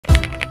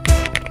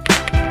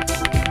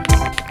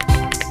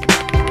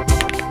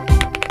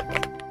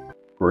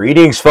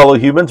Greetings, fellow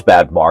humans.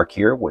 Bad Mark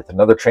here with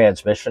another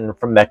transmission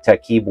from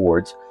MechTech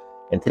Keyboards.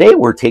 And today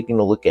we're taking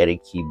a look at a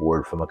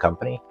keyboard from a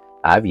company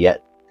I've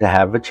yet to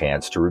have a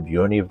chance to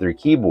review any of their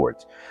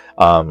keyboards.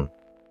 A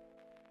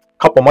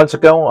couple months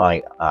ago,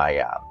 I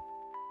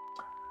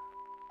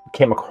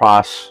came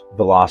across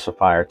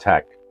Velocifier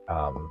Tech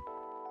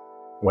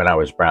when I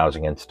was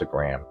browsing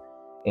Instagram,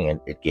 and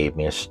it gave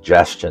me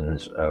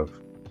suggestions of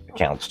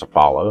accounts to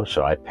follow,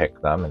 so I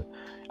picked them and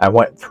I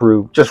went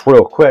through just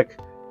real quick,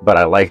 but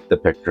I liked the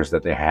pictures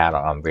that they had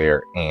on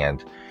there,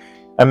 and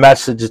I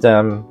messaged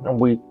them, and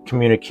we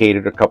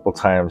communicated a couple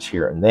times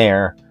here and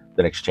there,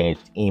 then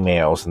exchanged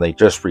emails, and they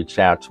just reached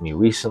out to me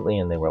recently,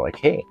 and they were like,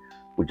 hey,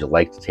 would you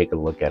like to take a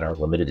look at our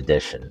limited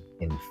edition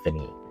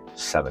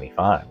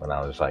Infi75? And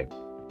I was like,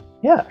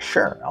 yeah,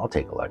 sure, I'll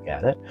take a look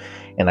at it.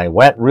 And I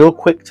went real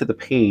quick to the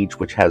page,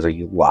 which has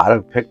a lot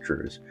of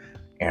pictures,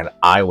 and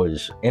I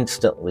was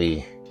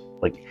instantly,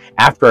 like,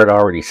 after I'd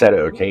already said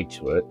okay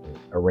to it,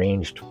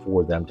 arranged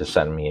for them to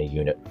send me a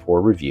unit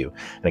for review.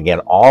 And again,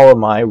 all of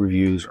my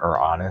reviews are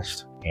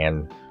honest,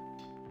 and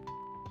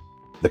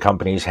the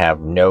companies have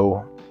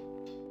no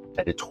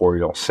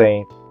editorial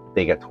say.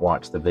 They get to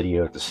watch the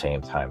video at the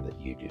same time that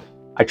you do.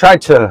 I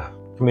tried to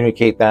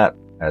communicate that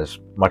as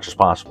much as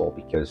possible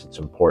because it's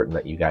important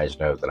that you guys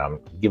know that I'm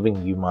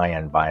giving you my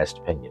unbiased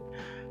opinion.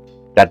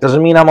 That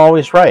doesn't mean I'm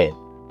always right,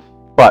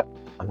 but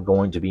I'm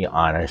going to be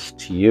honest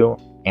to you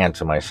and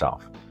to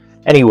myself.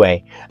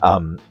 Anyway,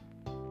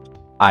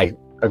 I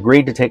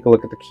agreed to take a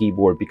look at the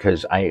keyboard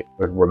because I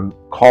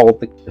recalled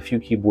the few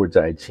keyboards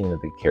I had seen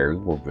that they carried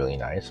were really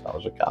nice. I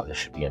was like, oh, this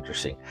should be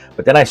interesting.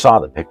 But then I saw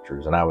the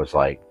pictures and I was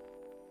like,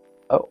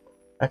 oh,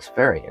 that's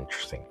very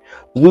interesting.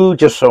 Blue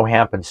just so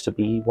happens to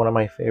be one of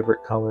my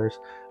favorite colors.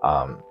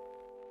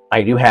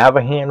 I do have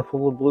a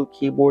handful of blue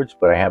keyboards,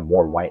 but I have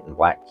more white and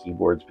black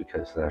keyboards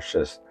because that's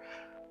just,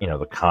 you know,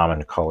 the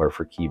common color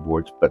for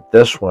keyboards. But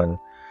this one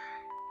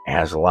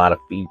has a lot of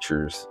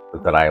features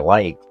that I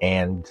like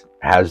and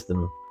has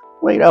them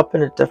laid up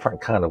in a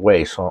different kind of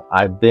way. So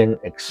I've been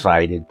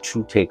excited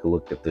to take a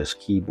look at this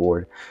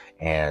keyboard,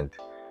 and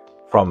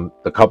from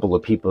the couple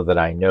of people that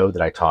I know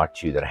that I talked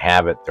to that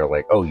have it, they're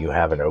like, oh, you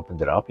haven't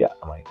opened it up yet?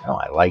 I'm like, no,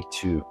 I like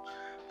to,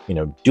 you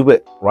know, do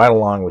it right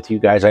along with you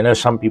guys. I know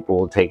some people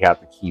will take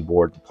out the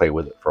keyboard and play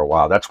with it for a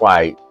while. That's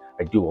why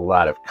I do a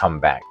lot of come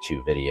back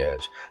to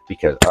videos,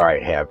 because all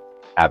right,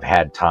 I've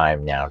had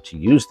time now to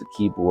use the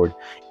keyboard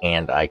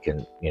and I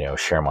can, you know,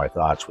 share my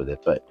thoughts with it.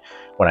 But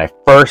when I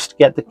first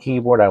get the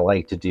keyboard, I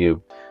like to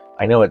do,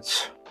 I know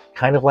it's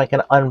kind of like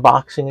an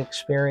unboxing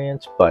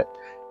experience, but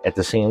at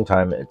the same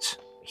time, it's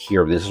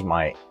here. This is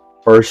my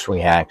first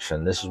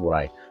reaction. This is what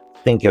I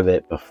think of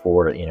it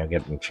before, you know,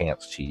 getting a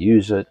chance to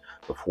use it,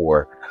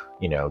 before,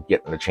 you know,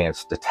 getting a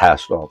chance to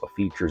test all the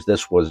features.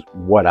 This was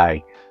what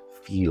I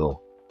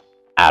feel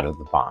out of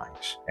the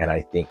box. And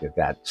I think that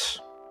that's,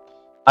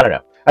 I don't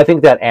know. I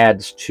think that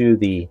adds to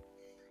the,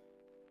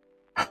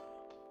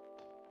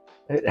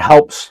 it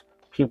helps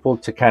people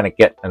to kind of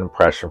get an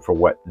impression for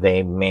what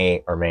they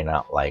may or may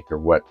not like, or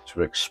what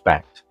to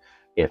expect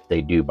if they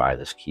do buy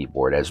this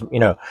keyboard. As you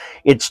know,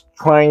 it's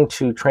trying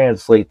to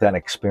translate that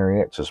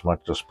experience as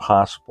much as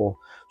possible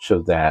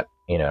so that,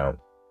 you know,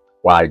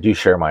 while I do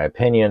share my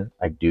opinion,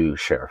 I do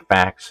share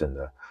facts in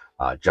the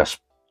just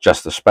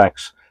the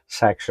specs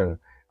section.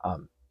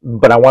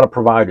 But I want to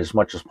provide as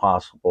much as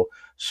possible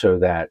so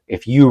that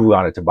if you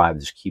wanted to buy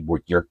this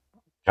keyboard, you're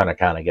kind of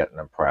get an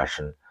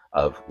impression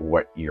of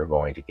what you're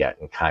going to get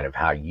and kind of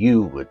how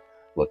you would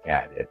look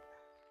at it,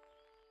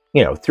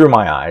 you know, through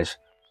my eyes.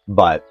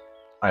 But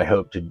I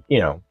hope to, you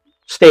know,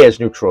 stay as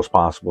neutral as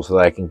possible so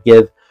that I can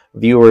give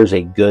viewers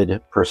a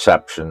good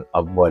perception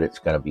of what it's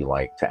going to be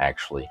like to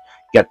actually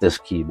get this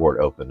keyboard,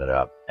 open it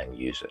up, and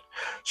use it.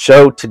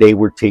 So today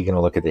we're taking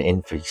a look at the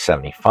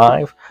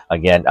Infi75.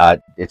 Again,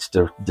 it's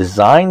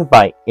designed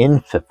by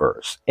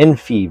Infiverse. I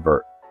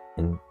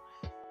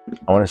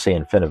want to say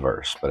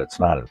Infiniverse, but it's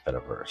not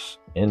Infiniverse.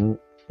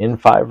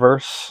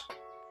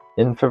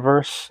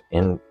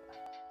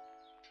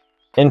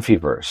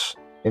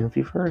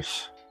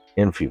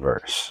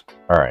 Infiverse.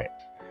 All right.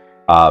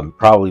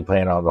 Probably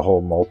playing on the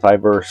whole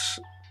multiverse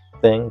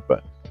thing,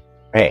 but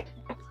hey,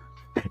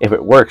 if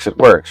it works, it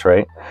works,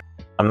 right?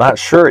 I'm not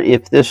sure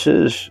if this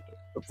is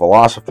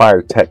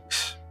Velocifier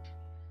Tech's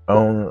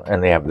own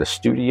and they have the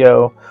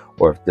studio,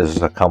 or if this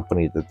is a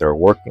company that they're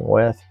working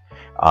with.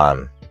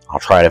 I'll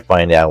try to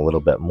find out a little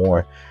bit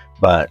more.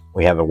 But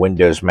we have a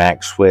Windows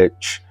Mac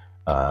switch.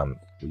 We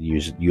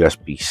use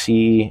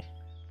USB-C,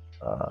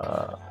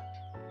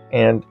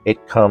 and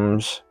it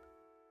comes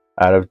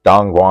out of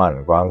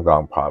Dongguan,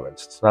 Guangdong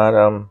province. It's not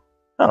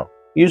oh,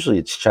 usually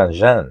it's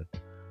Shenzhen.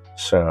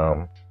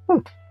 So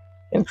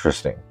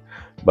interesting.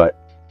 But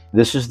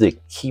this is the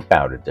Keep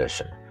Out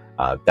edition.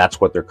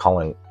 That's what they're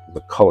calling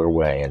the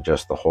colorway and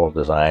just the whole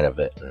design of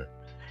it. And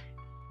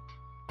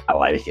I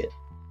like it.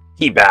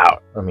 Keep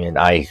Out. I mean,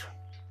 I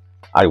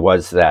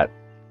was that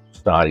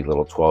snotty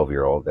little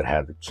 12-year-old that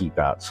had the Keep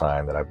Out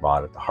sign that I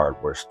bought at the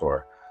hardware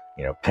store,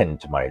 you know, pinned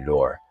to my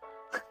door.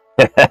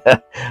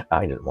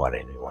 I didn't want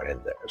anyone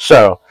in there.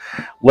 So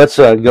let's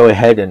go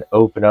ahead and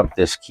open up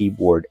this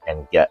keyboard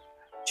and get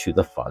to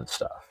the fun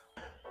stuff.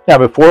 Now,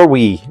 before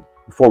we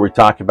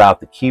talk about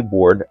the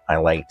keyboard, I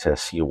like to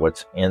see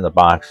what's in the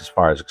box as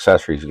far as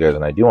accessories goes,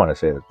 and I do want to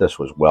say that this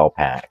was well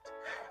packed.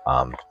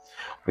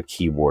 The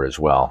keyboard as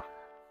well,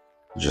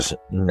 just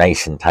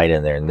nice and tight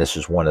in there, and this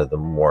is one of the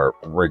more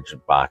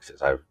rigid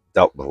boxes. I've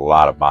dealt with a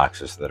lot of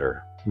boxes that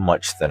are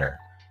much thinner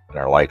and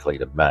are likely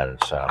to bend.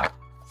 So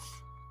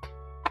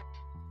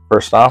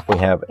first off, we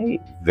have a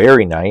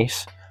very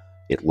nice,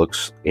 it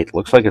looks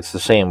like it's the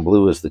same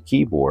blue as the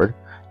keyboard,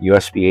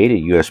 USB-A to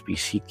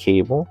USB-C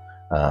cable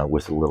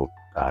with a little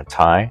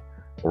tie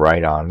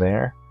right on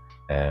there,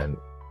 and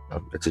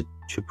it's a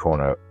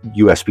 2.0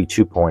 USB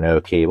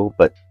 2.0 cable,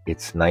 but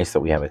it's nice that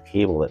we have a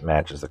cable that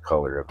matches the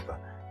color of the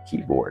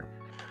keyboard.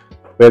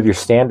 We have your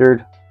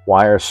standard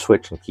wire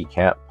switch and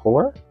keycap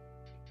puller.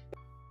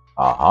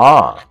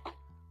 Aha!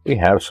 We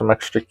have some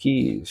extra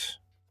keys.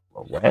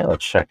 Okay,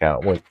 let's check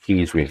out what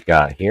keys we've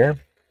got here.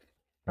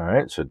 All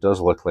right, so it does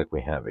look like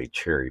we have a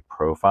cherry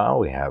profile.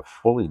 We have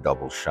fully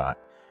double shot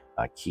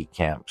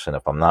keycaps, and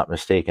if I'm not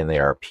mistaken, they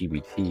are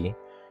PBT,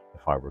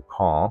 if I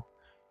recall.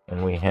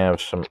 And we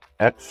have some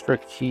extra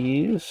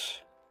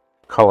keys,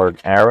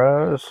 colored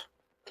arrows,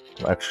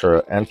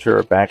 extra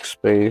enter,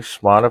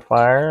 backspace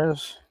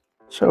modifiers.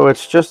 So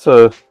it's just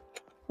a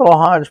little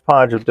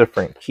hodgepodge of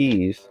different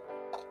keys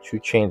to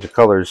change the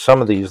colors.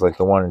 Some of these, like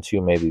the 1 and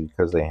 2, maybe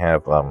because they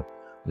have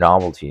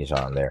novelties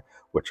on there,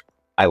 which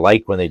I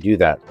like when they do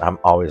that. I'm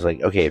always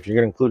like, okay, if you're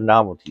going to include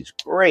novelties,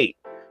 great,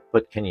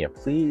 but can you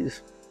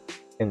please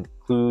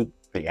include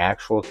the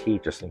actual key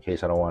just in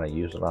case I don't want to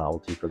use a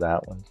novelty for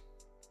that one?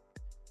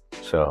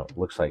 So it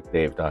looks like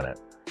they've done it.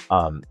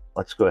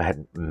 Let's go ahead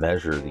and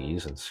measure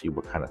these and see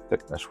what kind of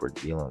thickness we're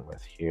dealing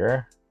with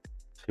here.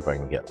 See if I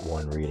can get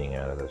one reading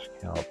out of this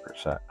caliper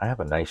set. I have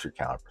a nicer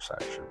caliper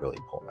set. I should really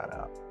pull that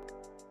out.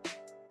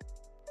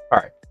 All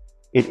right,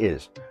 it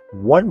is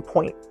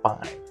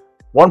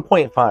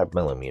 1.5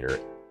 millimeter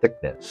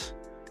thickness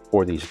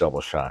for these double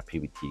shot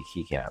PBT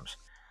keycaps.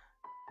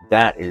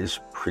 That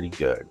is pretty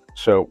good.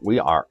 So we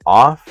are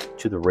off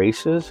to the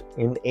races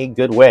in a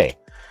good way.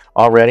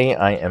 Already,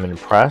 I am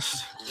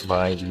impressed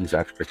by these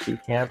extra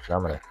keycaps.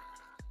 I'm going to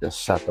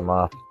just set them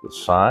off to the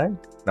side.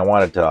 And I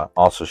wanted to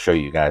also show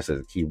you guys that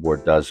the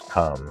keyboard does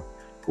come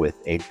with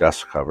a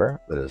dust cover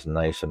that is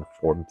nice and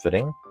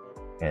form-fitting.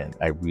 And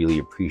I really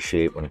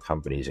appreciate when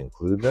companies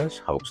include this.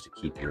 Helps to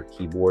keep your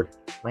keyboard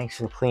nice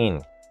and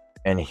clean.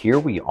 And here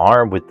we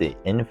are with the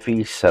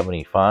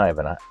Infi75.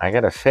 And I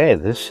got to say,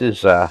 this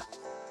is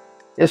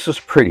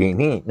pretty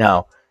neat.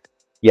 Now,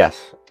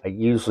 yes, I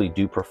usually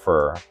do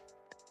prefer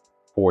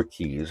 4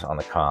 keys on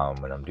the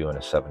column when I'm doing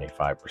a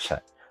 75%,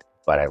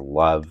 but I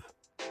love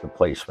the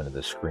placement of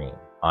the screen.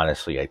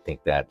 Honestly, I think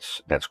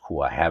that's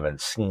cool. I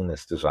haven't seen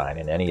this design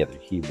in any other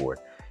keyboard,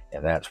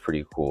 and that's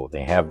pretty cool.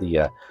 They have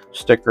the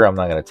sticker. I'm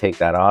not going to take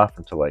that off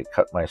until I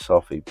cut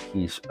myself a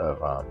piece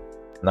of I'm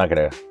not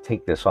going to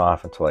take this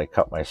off until I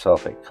cut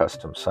myself a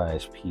custom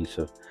sized piece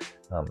of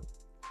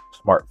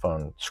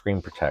smartphone screen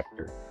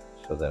protector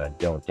so that I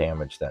don't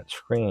damage that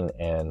screen.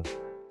 And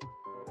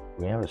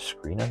we have a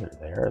screen under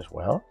there as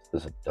well.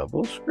 Is it a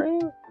double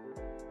screen?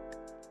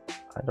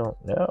 I don't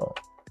know.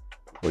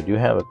 We do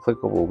have a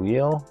clickable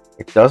wheel.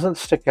 It doesn't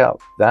stick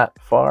out that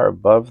far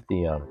above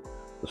the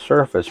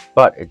surface,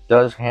 but it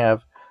does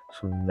have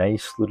some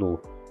nice little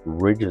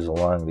ridges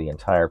along the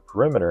entire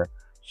perimeter,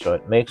 so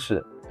it makes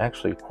it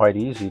actually quite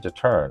easy to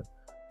turn.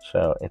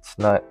 So it's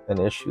not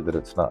an issue that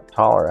it's not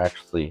taller.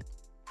 Actually,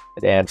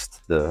 it adds to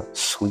the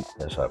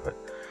sleekness of it.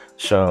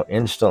 So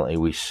instantly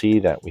we see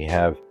that we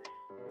have,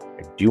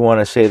 I do want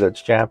to say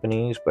that's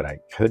Japanese, but I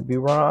could be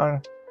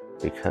wrong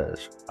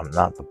because I'm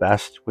not the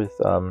best with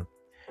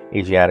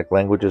Asiatic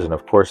languages. And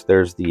of course,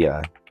 there's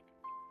the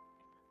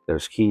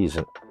there's keys,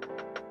 and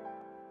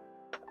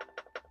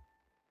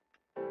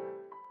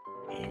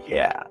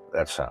yeah,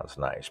 that sounds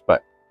nice.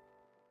 But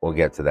we'll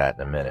get to that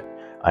in a minute.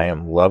 I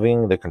am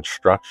loving the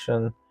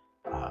construction,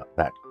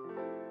 that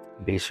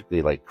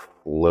basically like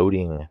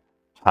floating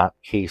top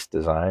case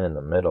design in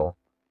the middle.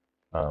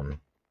 I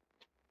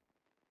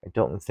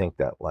don't think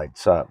that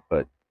lights up,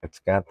 but it's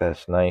got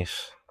this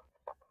nice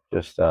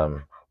just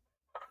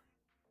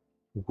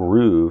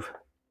groove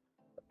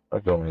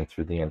going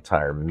through the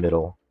entire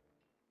middle,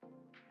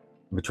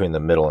 between the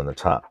middle and the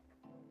top.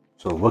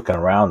 So looking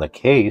around the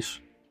case,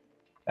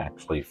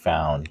 actually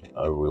found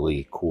a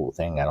really cool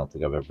thing. I don't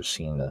think I've ever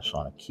seen this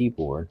on a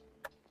keyboard.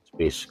 It's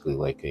basically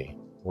like a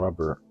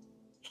rubber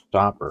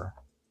stopper.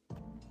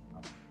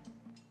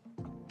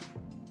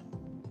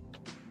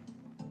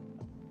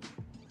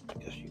 I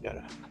guess you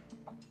gotta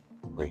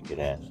break it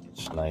in.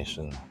 It's nice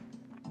and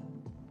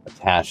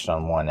attached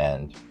on one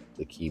end of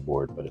the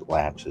keyboard, but it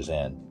latches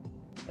in.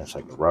 It's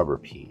like a rubber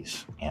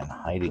piece, and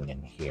hiding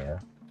in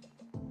here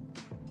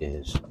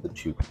is the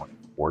 2.4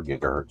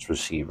 gigahertz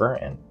receiver,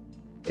 and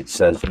it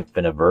says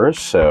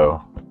Infiverse,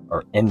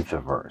 or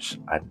Infiverse.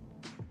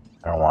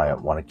 I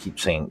don't want to keep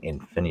saying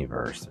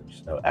Infiverse.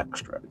 There's no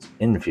extra. It's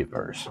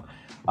Infiverse.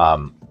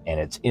 And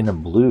it's in a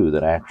blue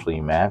that actually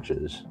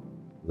matches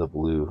the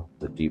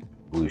deep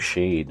blue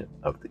shade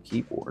of the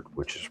keyboard,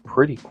 which is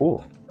pretty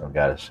cool, I've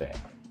got to say.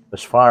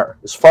 As far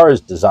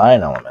as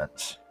design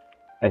elements,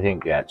 I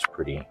think that's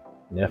pretty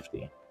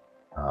nifty.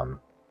 It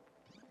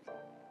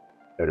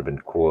would have been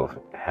cool if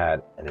it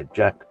had an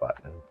eject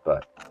button,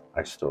 but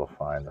I still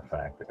find the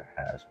fact that it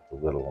has a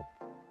little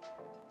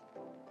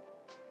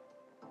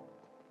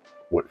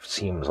what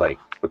seems like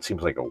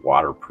a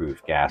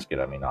waterproof gasket.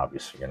 I mean,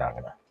 obviously you're not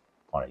going to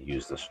want to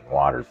use this in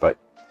water, but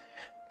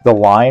the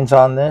lines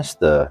on this,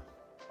 the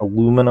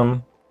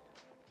aluminum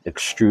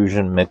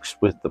extrusion mixed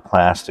with the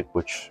plastic,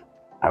 which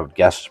I would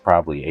guess is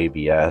probably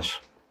ABS,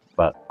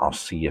 but I'll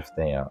see if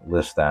they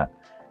list that.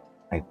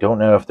 I don't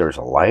know if there's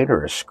a light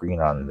or a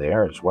screen on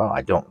there as well.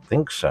 I don't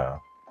think so,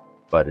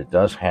 but it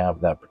does have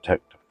that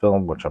protective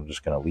film, which I'm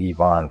just going to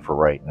leave on for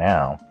right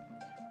now.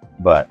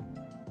 But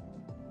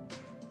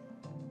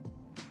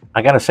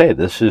I gotta say,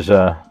 this is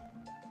as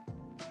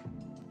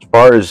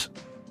far as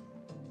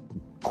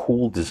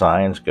cool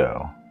designs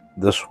go,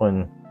 this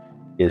one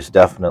is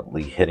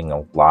definitely hitting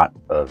a lot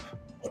of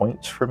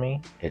points for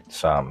me.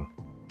 It's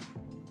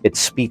it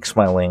speaks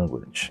my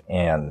language,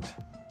 and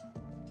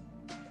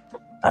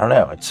I don't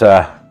know, it's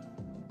I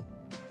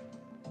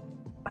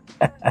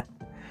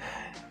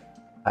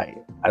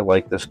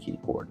like this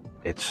keyboard.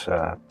 It's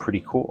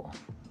pretty cool.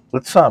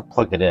 Let's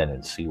plug it in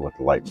and see what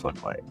the lights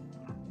look like.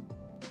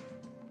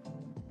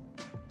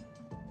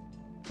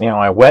 You know,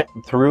 I went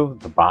through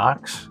the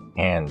box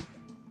and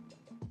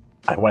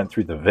I went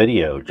through the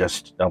video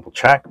just to double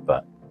check,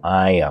 but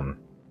I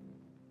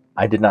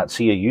did not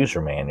see a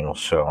user manual,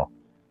 so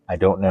I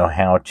don't know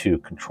how to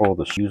control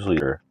this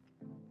user.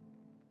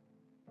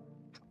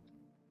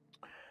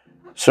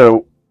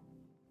 So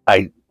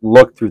I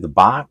looked through the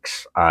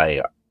box.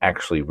 I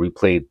actually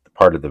replayed the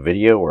part of the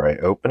video where I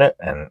open it,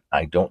 and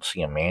I don't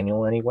see a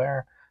manual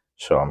anywhere.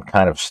 So I'm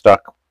kind of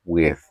stuck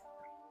with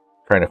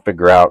trying to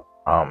figure out.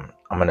 I'm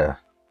gonna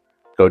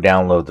go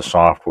download the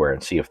software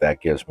and see if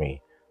that gives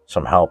me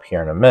some help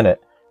here in a minute.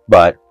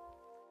 But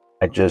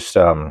I just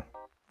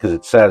because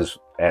it says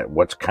at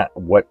what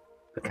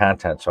the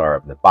contents are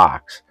of the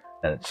box,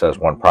 and it says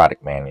one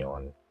product manual,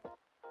 and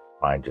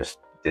mine just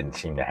didn't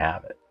seem to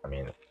have it. I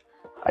mean,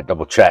 I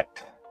double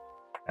checked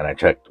and I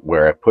checked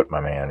where I put my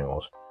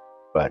manuals,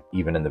 but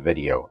even in the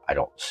video I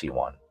don't see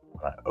one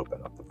when I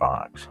open up the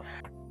box.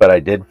 But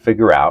I did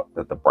figure out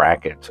that the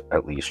brackets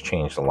at least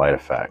change the light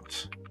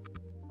effects.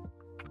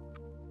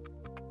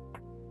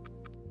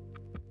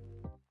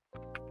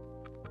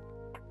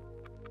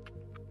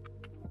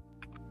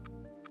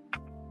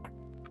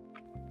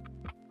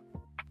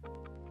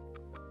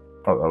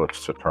 Oh, that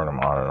looks to turn them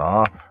on and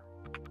off.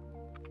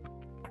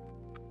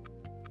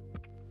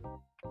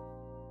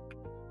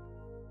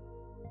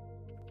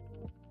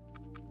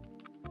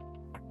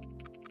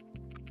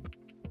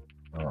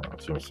 Oh,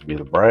 it seems to be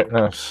the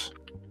brightness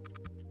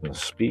and the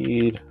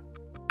speed.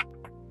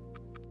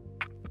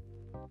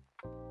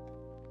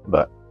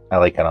 But I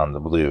like it on the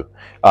blue.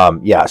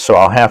 Yeah, so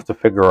I'll have to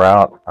figure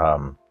out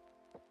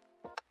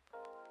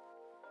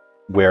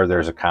where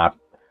there's a copy.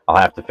 I'll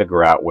have to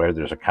figure out where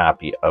there's a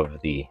copy of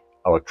the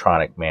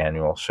electronic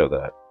manual so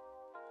that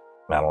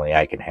not only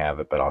I can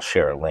have it, but I'll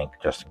share a link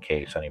just in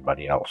case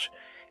anybody else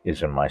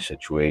is in my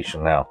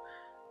situation. Now,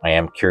 I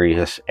am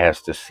curious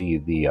as to see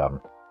the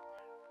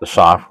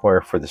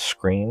software for the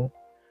screen,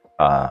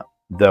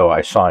 though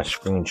I saw a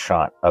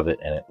screenshot of it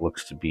and it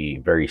looks to be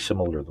very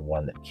similar to the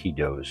one that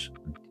Keebs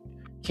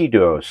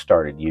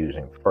started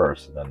using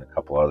first, and then a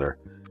couple other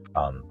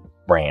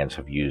brands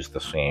have used the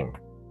same,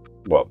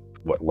 well,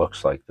 what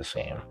looks like the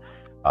same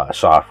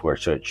software,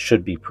 so it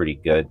should be pretty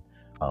good.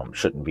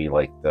 Shouldn't be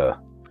like the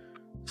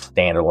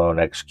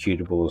standalone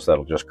executables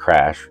that'll just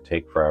crash or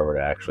take forever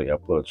to actually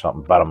upload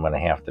something, but I'm going to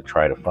have to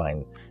try to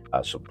find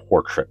some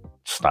portrait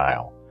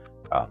style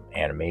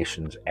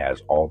animations,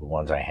 as all the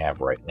ones I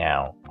have right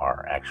now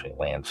are actually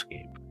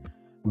landscape.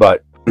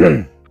 But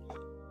I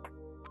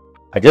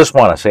just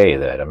want to say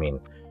that, I mean,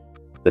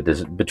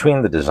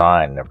 between the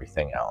design and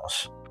everything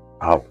else,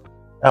 oh,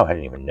 I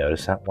didn't even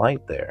notice that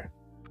light there.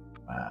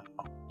 Wow.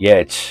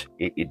 Yeah,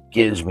 it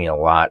gives me a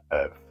lot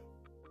of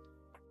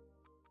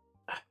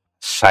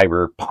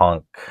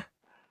cyberpunk,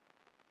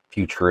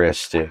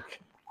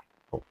 futuristic.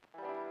 Oh,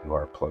 you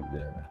are plugged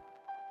in.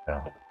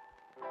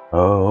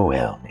 Oh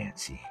well,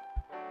 Nancy.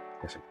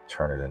 Guess I can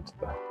turn it into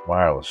the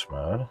wireless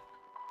mode.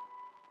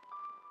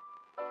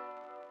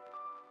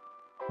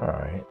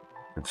 Alright,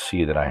 let's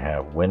see that I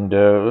have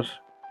Windows.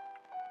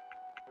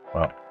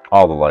 Well,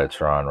 all the lights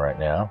are on right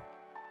now.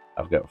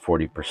 I've got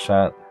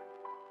 40%,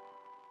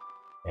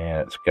 and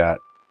it's got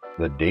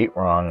the date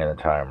wrong and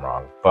the time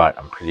wrong, but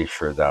I'm pretty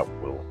sure that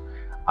will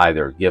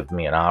either give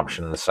me an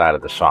option on the side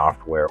of the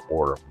software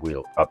or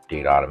will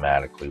update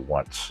automatically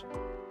once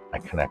I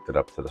connect it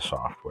up to the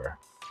software.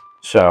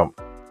 So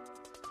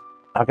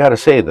I've got to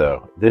say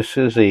though, this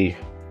is it's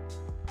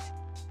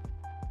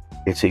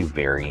a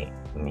very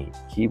neat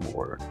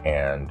keyboard,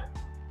 and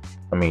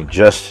I mean,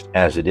 just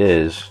as it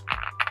is,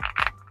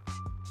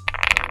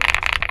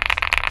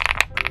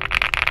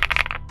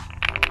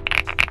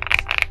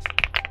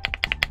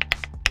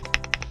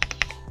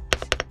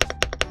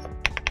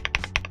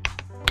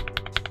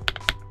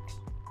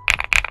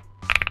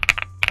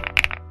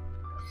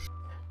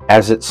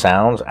 as it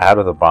sounds out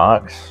of the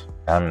box,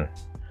 I'm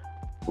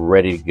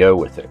ready to go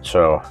with it.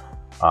 So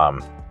I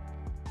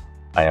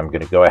am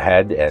going to go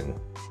ahead, and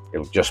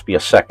it'll just be a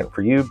second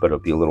for you, but it'll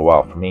be a little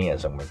while for me,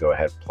 as I'm going to go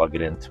ahead and plug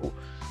it into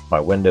my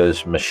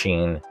Windows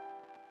machine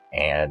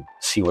and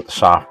see what the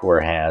software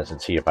has,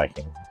 and see if I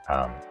can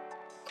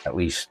at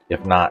least,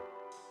 if not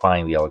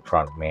find the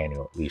electronic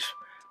manual, at least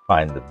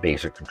find the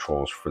basic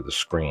controls for the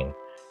screen.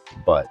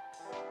 But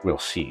we'll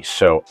see.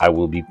 So I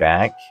will be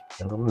back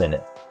in a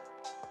minute,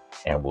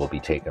 and we'll be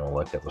taking a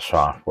look at the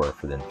software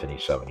for the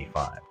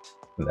Infi75.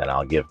 And then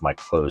I'll give my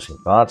closing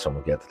thoughts, and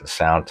we'll get to the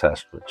sound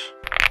test, which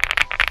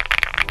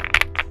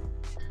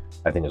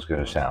I think is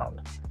going to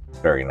sound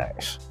very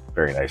nice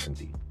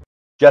indeed.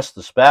 Just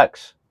the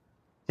specs.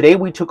 Today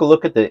we took a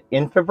look at the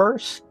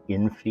Infiverse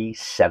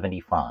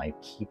Infi75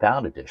 Keep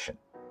Out Edition.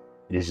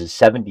 It is a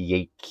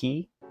 78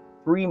 key,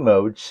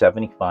 3-mode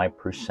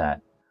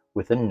 75%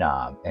 with a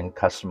knob and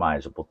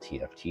customizable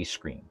TFT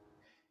screen.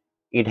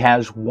 It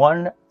has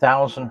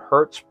 1000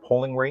 Hertz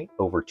polling rate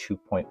over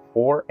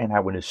 2.4, and I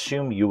would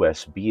assume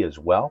USB as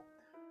well,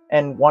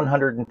 and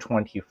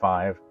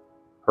 125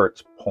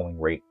 Hertz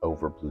polling rate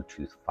over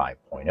Bluetooth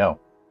 5.0.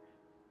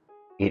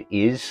 It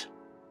is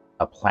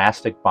a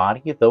plastic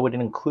body, though it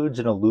includes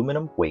an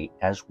aluminum weight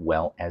as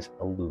well as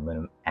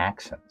aluminum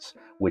accents,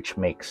 which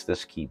makes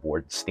this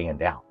keyboard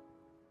stand out.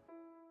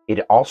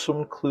 It also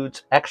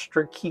includes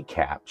extra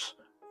keycaps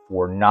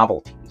for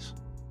novelties.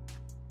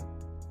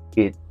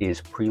 It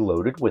is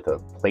preloaded with a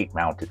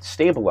plate-mounted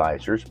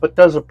stabilizers, but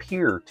does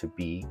appear to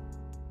be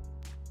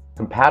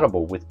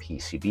compatible with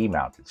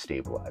PCB-mounted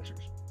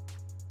stabilizers.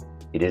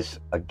 It is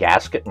a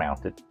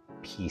gasket-mounted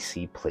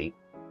PC plate.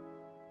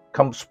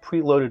 Comes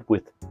preloaded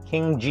with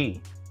King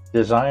G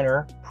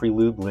designer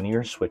prelude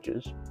linear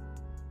switches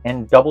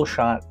and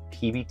double-shot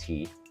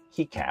PVT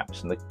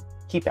keycaps in the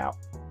Keep Out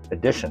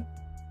edition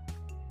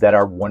that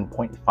are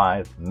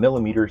 1.5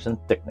 millimeters in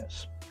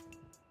thickness.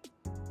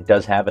 It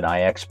does have an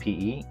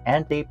IXPE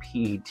and a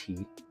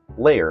PET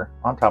layer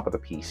on top of the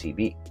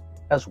PCB,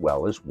 as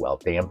well as well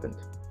dampened.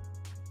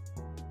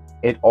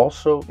 It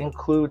also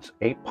includes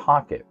a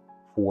pocket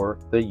for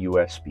the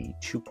USB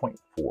 2.4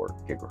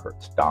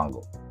 gigahertz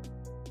dongle.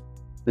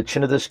 The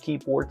chin of this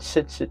keyboard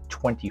sits at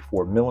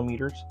 24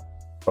 millimeters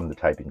from the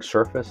typing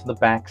surface, and the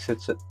back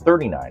sits at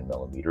 39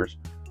 millimeters,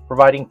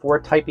 providing for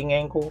a typing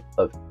angle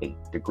of 8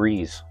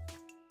 degrees.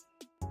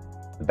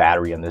 The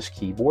battery on this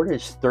keyboard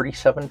is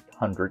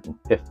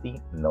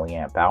 3,750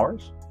 milliamp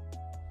hours,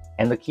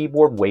 and the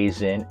keyboard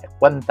weighs in at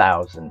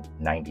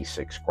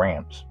 1,096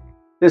 grams.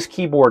 This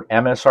keyboard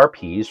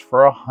MSRPs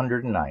for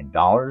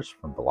 $109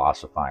 from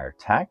Velocifier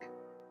Tech,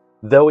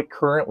 though it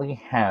currently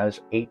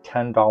has a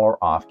 $10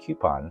 off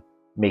coupon,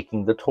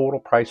 making the total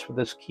price for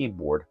this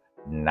keyboard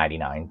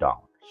 $99.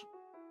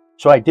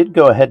 So I did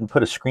go ahead and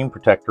put a screen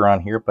protector on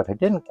here, but I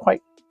didn't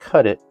quite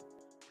cut it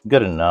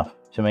good enough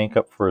to make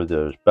up for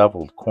those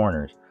beveled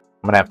corners.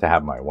 I'm gonna have to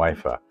have my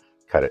wife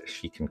cut it.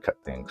 She can cut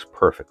things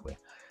perfectly.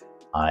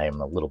 I'm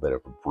a little bit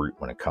of a brute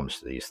when it comes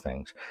to these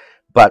things.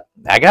 But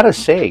I gotta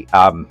say,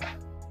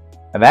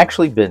 I've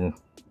actually been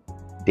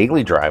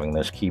daily driving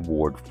this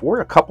keyboard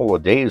for a couple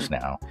of days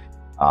now.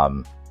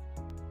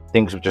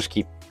 Things will just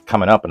keep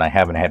coming up, and I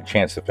haven't had a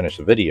chance to finish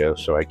the video,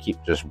 so I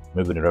keep just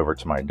moving it over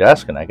to my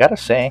desk. And I gotta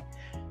say,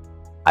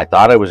 I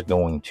thought I was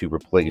going to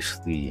replace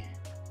the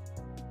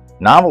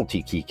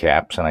novelty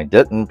keycaps, and I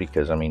didn't,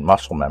 because I mean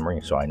muscle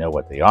memory, so I know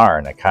what they are,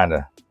 and I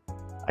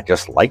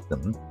just like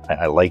them.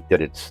 I like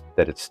that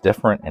it's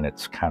different and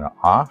it's kind of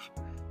off.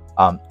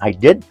 I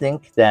did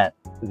think that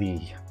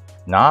the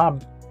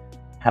knob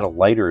had a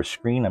lighter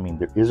screen. I mean,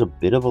 there is a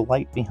bit of a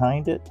light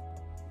behind it,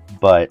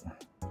 but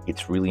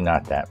it's really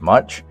not that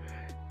much.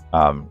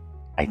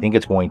 I think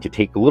it's going to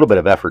take a little bit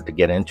of effort to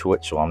get into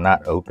it, so I'm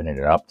not opening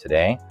it up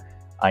today.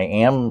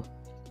 I'm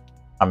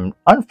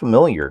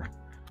unfamiliar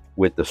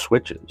with the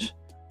switches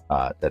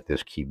that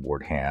this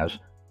keyboard has,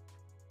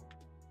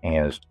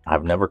 as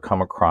I've never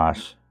come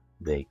across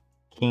the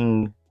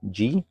King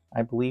G,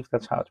 I believe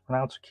that's how it's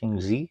pronounced, King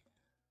Z,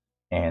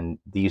 and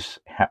these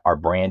are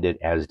branded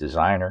as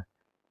designer,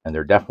 and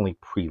they're definitely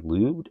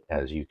pre-lubed,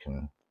 as you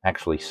can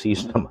actually see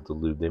some of the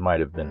lube. They might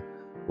have been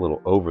a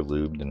little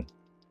over-lubed, and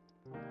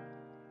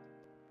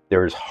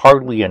there's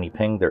hardly any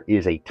ping. There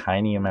is a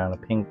tiny amount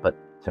of ping, but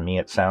to me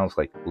it sounds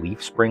like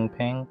leaf spring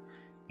ping.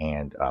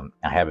 And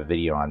I have a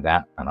video on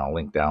that, and I'll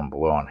link down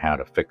below on how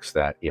to fix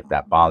that if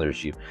that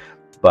bothers you.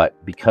 But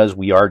because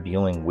we are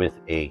dealing with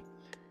a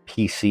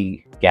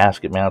PC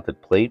gasket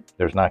mounted plate,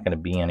 there's not going to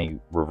be any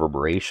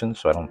reverberation,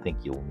 so I don't think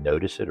you'll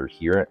notice it or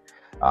hear it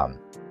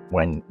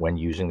when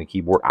using the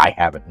keyboard. I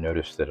haven't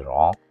noticed it at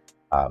all.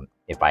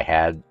 If I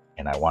had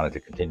and I wanted to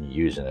continue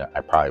using it,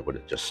 I probably would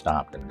have just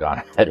stopped and gone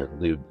ahead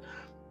and lubed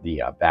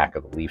the back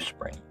of the leaf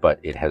spring, but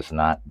it has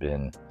not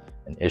been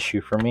an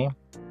issue for me.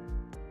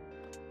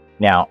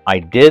 Now, I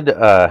did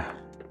want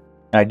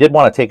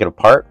to take it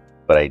apart,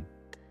 but I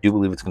do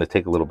believe it's going to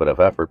take a little bit of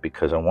effort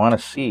because I want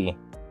to see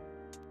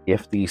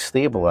if these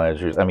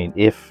stabilizers, I mean,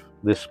 if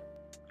this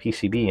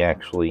PCB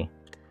actually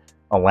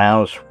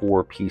allows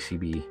for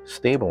PCB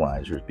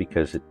stabilizers,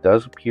 because it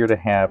does appear to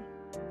have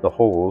the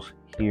holes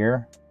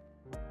here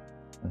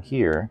and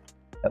here,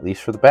 at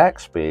least for the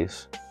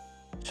backspace.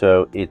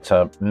 So it's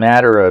a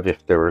matter of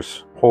if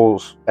there's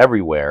holes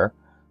everywhere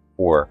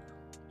for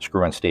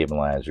screw-in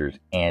stabilizers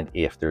and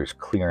if there's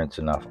clearance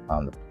enough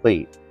on the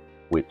plate,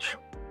 which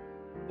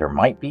there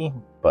might be,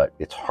 but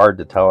it's hard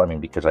to tell. I mean,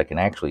 because I can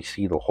actually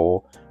see the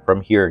hole from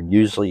here, and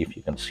usually if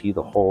you can see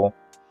the hole,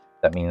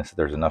 that means that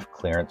there's enough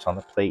clearance on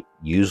the plate,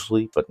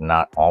 usually, but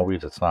not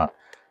always. It's not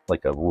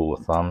like a rule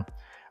of thumb.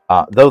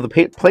 Though the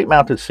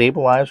plate-mounted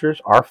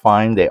stabilizers are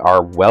fine. They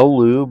are well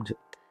lubed,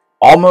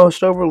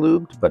 almost over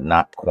lubed, but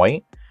not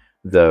quite.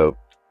 Though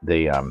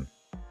the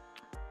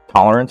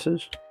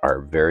tolerances are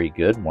very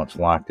good once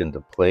locked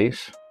into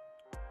place.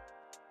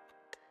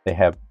 They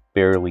have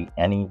barely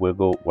any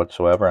wiggle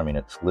whatsoever. I mean,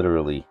 it's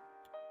literally,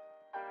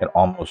 it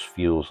almost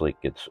feels like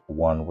it's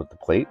one with the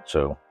plate.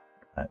 So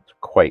it's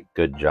quite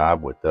good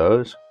job with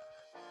those.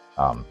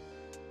 And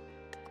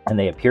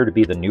they appear to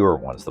be the newer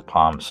ones, the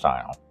palm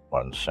style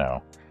ones.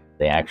 So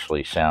they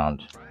actually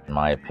sound, in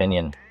my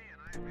opinion,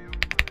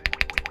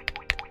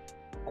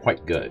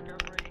 quite good.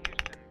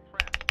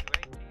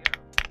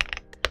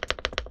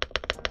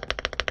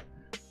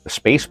 The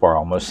space bar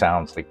almost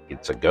sounds like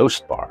it's a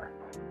ghost bar,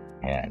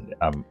 and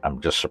I'm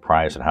just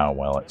surprised at how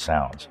well it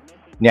sounds.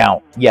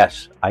 Now,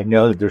 yes, I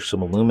know that there's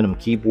some aluminum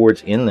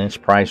keyboards in this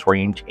price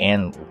range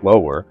and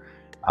lower.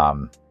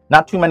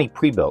 Not too many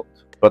pre-built,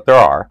 but there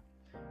are.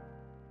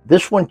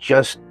 This one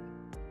just,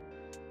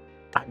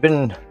 I've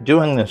been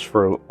doing this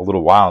for a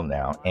little while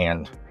now,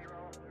 and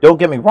don't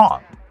get me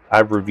wrong,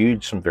 I've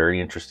reviewed some very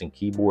interesting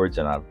keyboards,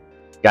 and I've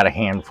got a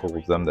handful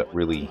of them that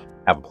really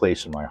have a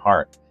place in my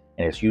heart.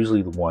 And it's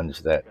usually the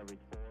ones that,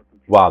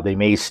 while they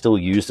may still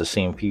use the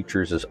same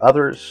features as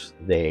others,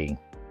 they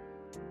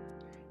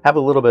have a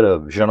little bit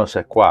of je ne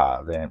sais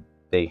quoi.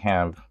 They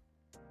have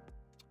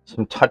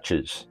some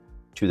touches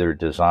to their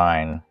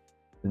design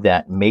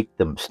that make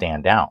them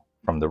stand out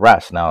from the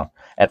rest. Now,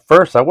 at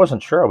first, I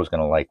wasn't sure I was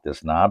going to like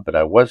this knob, but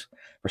I was,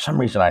 for some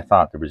reason, I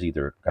thought there was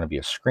either going to be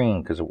a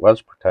screen because it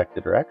was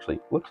protected, or actually,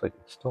 it looks like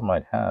it still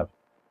might have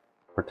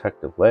a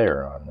protective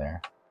layer on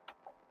there.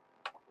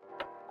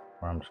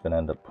 I'm just going to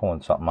end up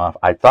pulling something off.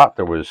 I thought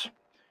there was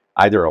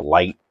either a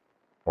light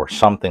or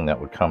something that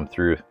would come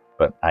through,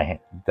 but I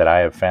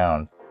have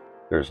found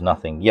there's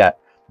nothing yet.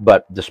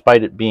 But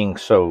despite it being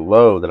so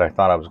low that I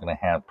thought I was going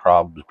to have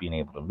problems being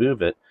able to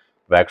move it,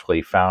 I've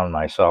actually found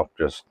myself,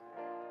 just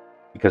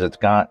because it's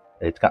got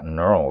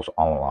knurls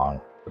all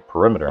along the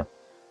perimeter,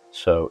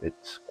 so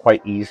it's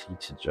quite easy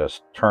to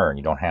just turn.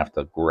 You don't have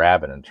to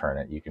grab it and turn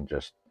it. You can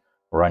just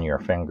run your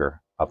finger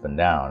up and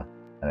down,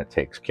 and it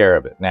takes care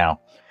of it. Now,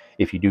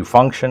 if you do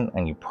function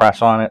and you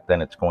press on it,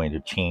 then it's going to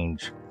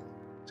change.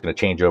 It's going to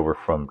change over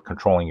from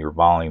controlling your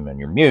volume and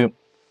your mute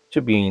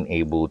to being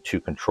able to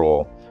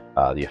control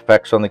the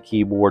effects on the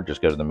keyboard.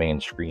 Just go to the main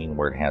screen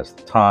where it has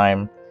the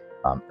time.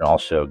 It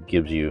also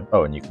gives you,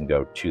 oh, and you can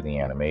go to the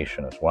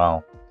animation as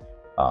well.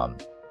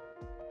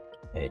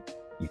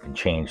 You can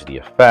change the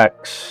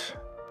effects,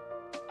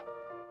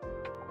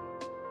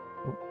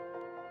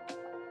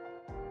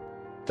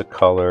 the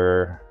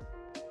color.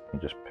 You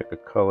just pick a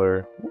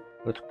color.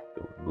 Let's go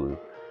with blue.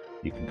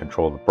 You can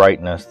control the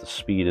brightness, the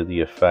speed of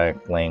the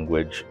effect,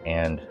 language,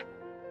 and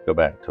go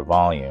back to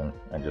volume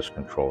and just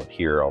control it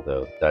here,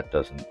 although that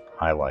doesn't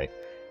highlight.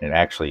 It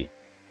actually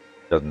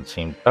doesn't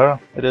seem,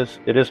 it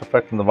is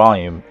affecting the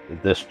volume.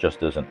 This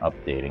just isn't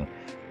updating.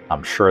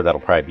 I'm sure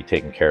that'll probably be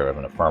taken care of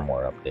in a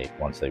firmware update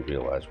once they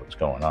realize what's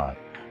going on.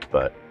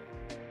 But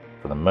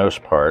for the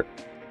most part,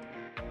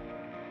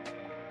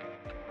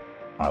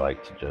 I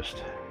like to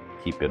just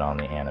keep it on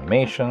the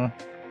animation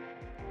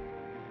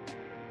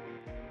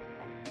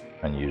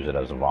and use it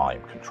as a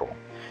volume control.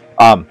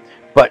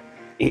 But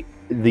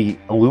the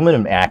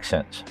aluminum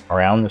accents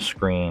around the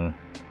screen,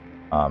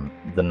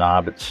 the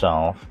knob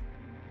itself,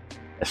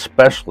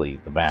 especially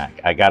the back,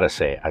 I gotta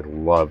say, I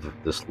love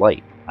this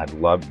light. I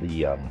love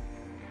the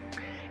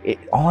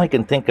all I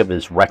can think of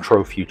is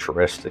retro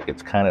futuristic.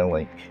 It's kind of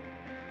like,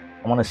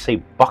 I want to say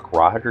Buck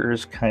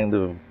Rogers, kind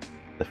of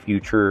the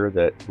future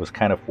that was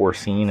kind of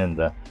foreseen in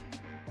the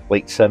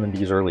late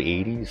 70s, early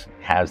 80s. It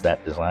has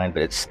that design,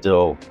 but it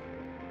still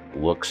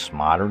looks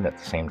modern at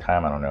the same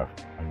time. I don't know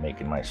if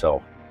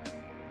I'm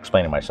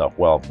explaining myself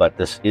well, but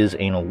this is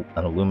an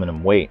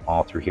aluminum weight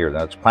all through here.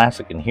 Now, it's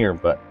plastic in here,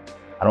 but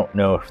I don't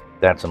know if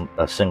that's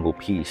a single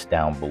piece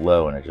down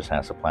below and it just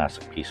has a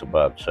plastic piece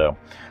above. So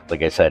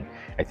like I said,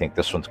 I think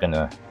this one's going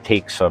to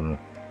take some,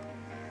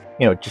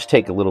 just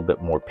take a little bit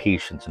more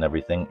patience and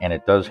everything. And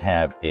it does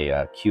have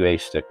a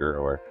QA sticker,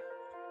 or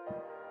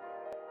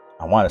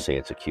I want to say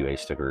it's a QA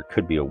sticker. It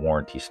could be a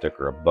warranty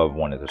sticker above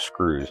one of the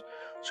screws.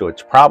 So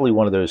it's probably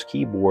one of those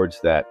keyboards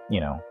that,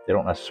 you know, they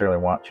don't necessarily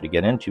want you to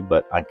get into,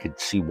 but I could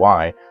see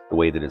why, the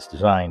way that it's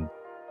designed,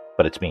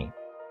 but it's me.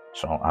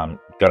 So I'm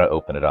going to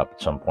open it up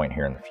at some point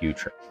here in the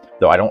future.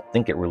 Though I don't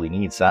think it really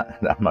needs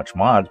that much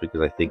mods,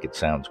 because I think it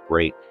sounds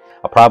great.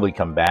 I'll probably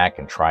come back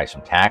and try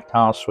some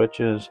tactile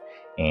switches,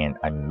 and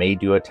I may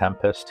do a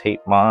Tempest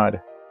tape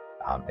mod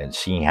and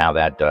see how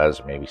that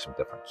does, maybe some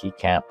different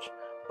keycaps.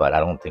 But I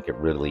don't think it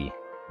really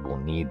will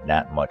need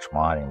that much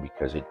modding,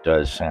 because it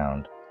does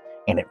sound,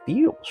 and it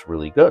feels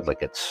really good.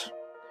 Like it's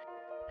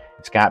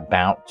got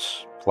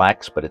bounce,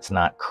 flex, but it's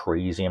not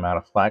crazy amount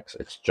of flex.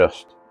 It's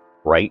just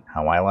right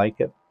how I like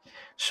it.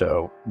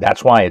 So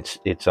that's why it's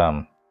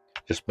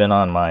just been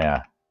on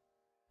my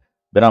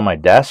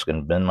desk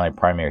and been my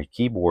primary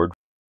keyboard.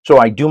 So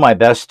I do my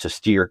best to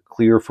steer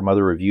clear from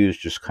other reviews,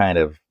 just kind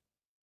of,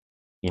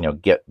 you know,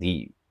 get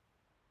the,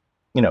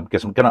 you know,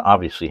 because I'm going to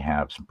obviously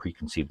have some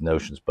preconceived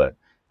notions, but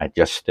I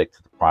just stick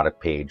to the product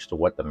page, to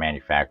what the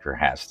manufacturer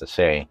has to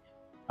say.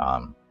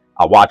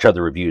 I'll watch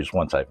other reviews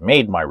once I've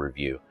made my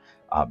review,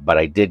 but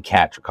I did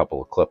catch a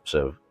couple of clips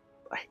of,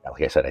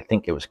 like I said, I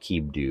think it was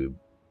Keeb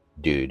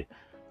dude.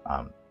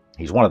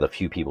 He's one of the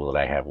few people that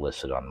I have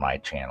listed on my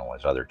channel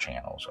as other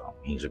channels.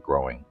 He's a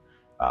growing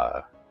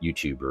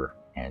YouTuber,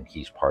 and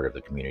he's part of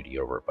the community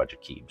over at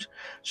Budget Keebs.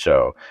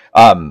 So,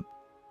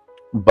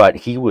 but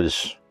he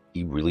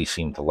really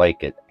seemed to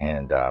like it,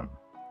 and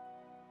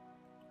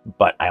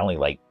but I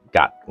only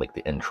got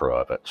the intro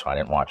of it, so I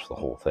didn't watch the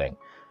whole thing.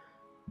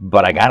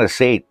 But I gotta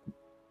say,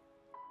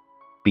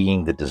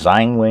 being the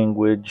design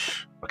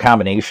language, a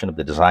combination of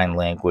the design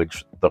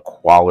language, the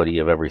quality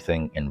of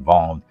everything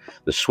involved,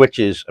 the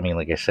switches, I mean,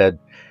 like I said,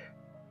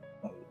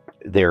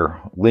 they're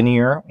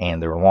linear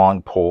and they're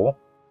long pull.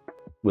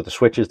 With the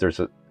switches, there's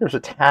a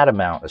tad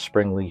amount of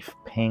spring leaf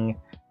ping,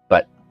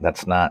 but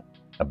that's not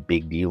a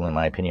big deal in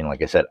my opinion.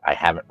 Like I said, I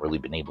haven't really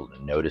been able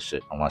to notice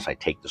it unless I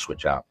take the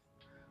switch out,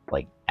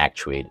 like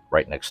actuate it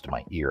right next to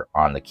my ear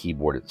on the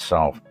keyboard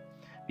itself.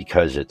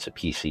 Because it's a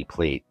PC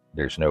plate,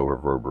 there's no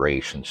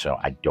reverberation, so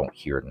I don't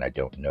hear it and I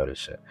don't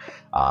notice it.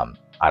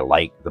 I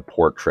like the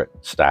portrait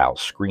style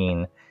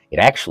screen. It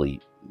actually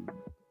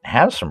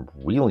has some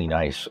really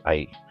nice,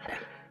 I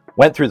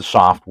went through the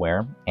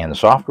software, and the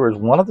software is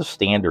one of the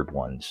standard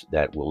ones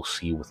that we'll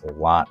see with a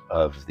lot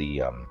of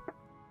the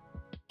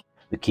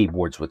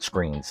keyboards with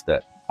screens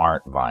that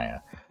aren't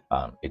VIA.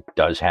 It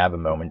does have a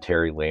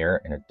momentary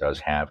layer, and it does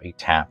have a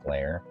tap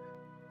layer,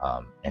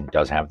 and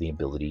does have the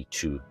ability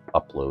to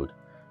upload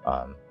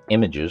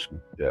images,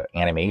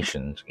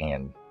 animations,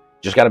 and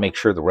just got to make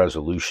sure the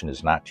resolution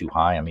is not too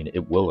high. I mean,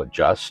 it will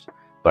adjust,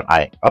 but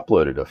I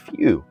uploaded a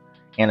few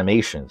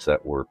animations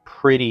that were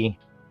pretty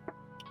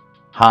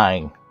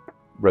high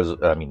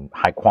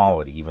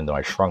quality, even though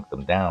I shrunk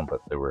them down, but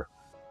they were,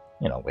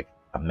 you know, like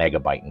a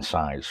megabyte in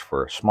size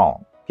for a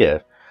small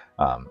GIF,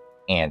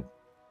 and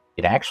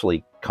it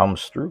actually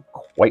comes through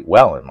quite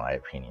well, in my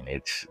opinion.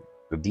 It's,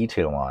 the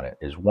detail on it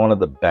is one of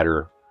the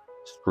better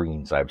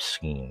screens I've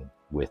seen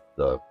with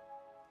the,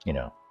 you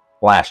know,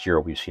 last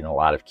year we've seen a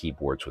lot of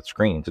keyboards with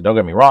screens, and don't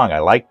get me wrong, I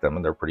like them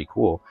and they're pretty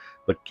cool,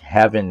 but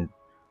having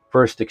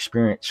first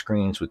experienced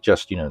screens with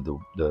just, you know,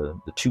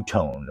 the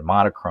two-tone, the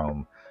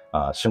monochrome,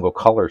 single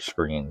color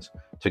screens,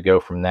 to go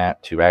from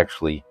that to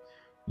actually,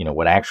 you know,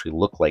 what actually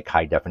look like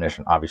high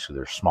definition. Obviously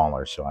they're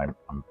smaller, so I'm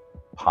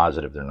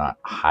positive they're not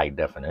high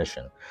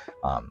definition,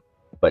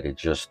 but it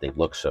just, they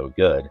look so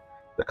good.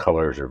 The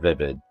colors are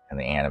vivid and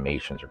the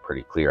animations are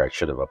pretty clear. I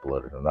should have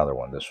uploaded another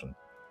one. This one,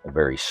 a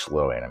very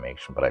slow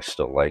animation, but I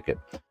still like it.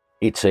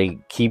 It's a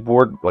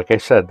keyboard, like I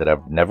said, that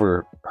I've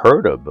never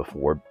heard of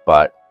before,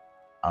 but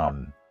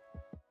kind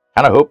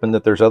of hoping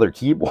that there's other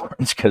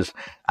keyboards, because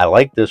I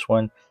like this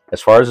one.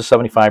 As far as the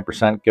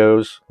 75%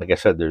 goes, like I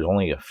said, there's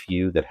only a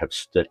few that have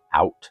stood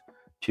out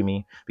to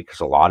me, because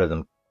a lot of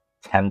them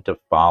tend to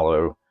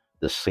follow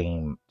the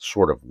same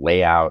sort of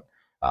layout,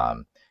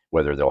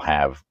 whether they'll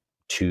have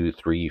 2,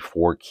 3,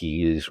 4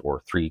 keys,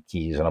 or 3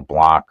 keys and a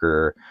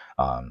blocker.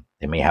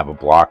 They may have a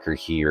blocker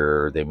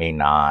here, they may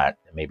not.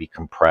 It may be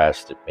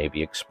compressed, it may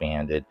be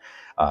expanded.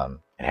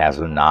 It has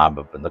a knob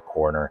up in the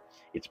corner.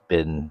 It's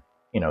been,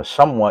 you know,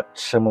 somewhat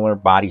similar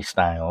body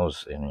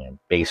styles, and, you know,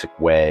 basic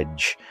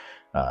wedge,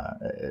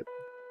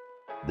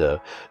 the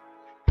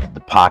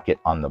pocket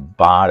on the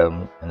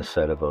bottom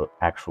instead of a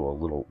actual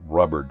little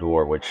rubber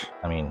door, which,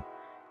 I mean,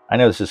 I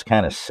know this is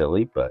kind of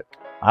silly, but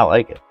I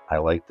like it. I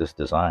like this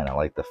design. I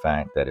like the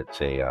fact that it's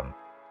a, you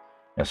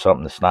know,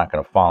 something that's not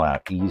going to fall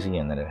out easy,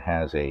 and that it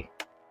has a,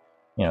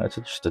 you know, it's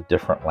just a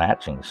different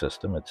latching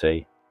system. It's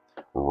a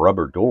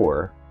rubber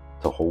door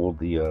to hold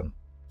the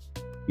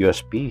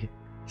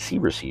USB-C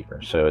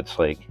receiver. So it's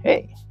like,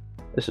 hey,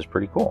 this is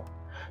pretty cool.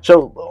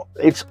 So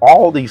it's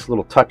all these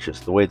little touches,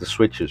 the way the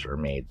switches are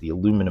made, the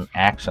aluminum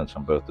accents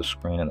on both the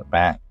screen and the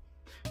back.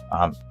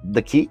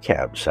 The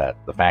keycap set,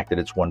 the fact that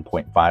it's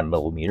 1.5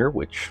 millimeter,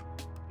 which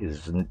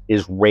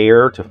is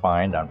rare to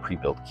find on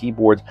pre-built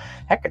keyboards.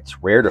 Heck,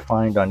 it's rare to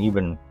find on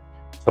even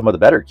some of the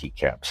better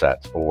keycap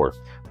sets. Or,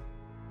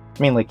 I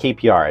mean, like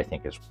KPR, I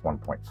think is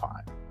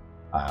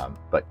 1.5.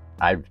 But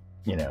I've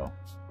you know,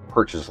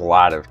 purchase a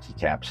lot of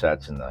keycap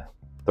sets in the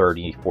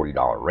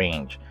 $30–40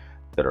 range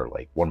that are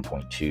like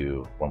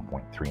 1.2,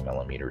 1.3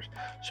 millimeters.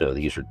 So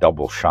these are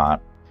double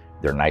shot.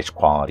 They're nice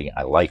quality.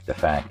 I like the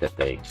fact that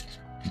they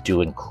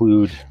do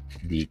include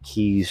the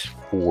keys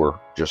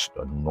for just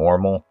a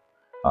normal,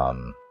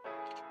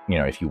 you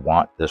know, if you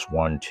want this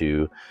 1,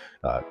 2,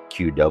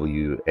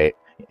 QW,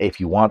 if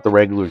you want the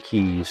regular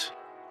keys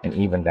and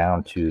even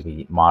down to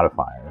the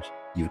modifiers,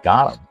 you've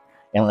got them.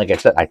 And like I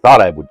said, I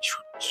thought I would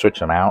switch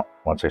them out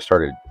once I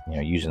started, you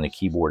know, using the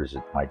keyboard as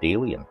my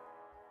daily, and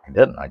I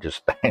didn't. I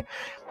just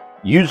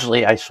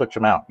usually I switch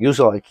them out.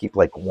 Usually I keep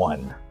like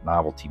one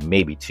novelty,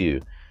 maybe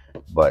two,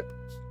 but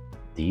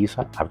these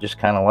I've just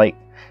kind of like.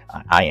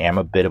 I am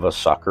a bit of a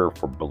sucker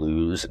for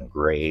blues and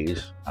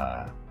grays,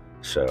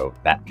 so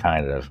that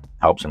kind of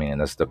helps me.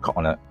 And that's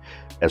the,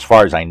 as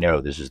far as I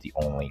know, this is the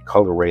only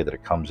colorway that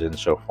it comes in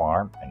so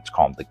far, and it's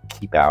called the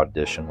Keep Out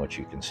Edition, which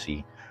you can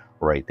see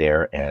right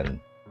there. And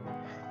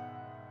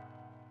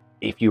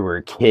if you were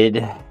a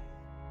kid,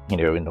 you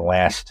know, in the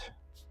last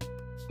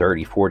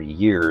 30–40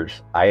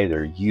 years,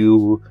 either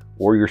you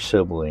or your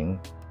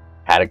sibling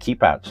had a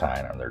keep out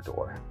sign on their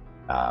door.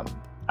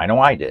 I know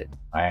I did.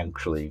 I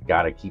actually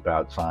got a keep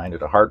out sign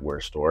at a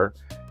hardware store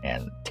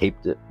and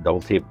taped it,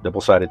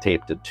 double-sided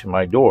taped it to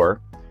my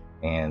door.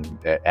 And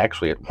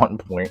actually at one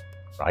point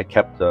I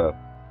kept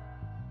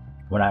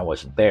when I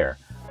wasn't there,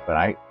 but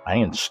I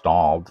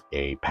installed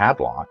a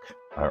padlock,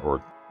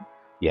 or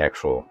the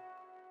actual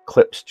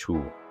clips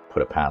to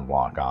put a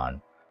padlock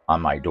on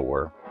my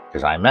door,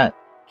 because I meant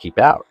keep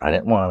out. I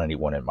didn't want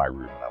anyone in my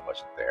room when I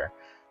wasn't there.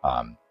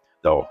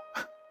 Though,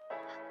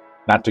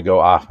 not to go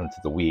off into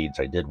the weeds,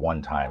 I did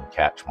one time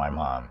catch my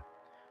mom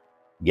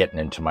getting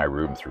into my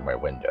room through my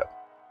window,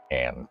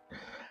 and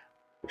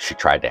she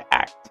tried to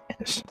act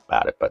innocent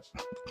about it, but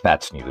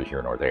that's neither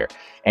here nor there.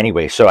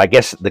 Anyway, so I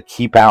guess the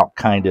keep out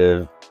kind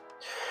of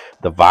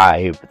the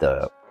vibe,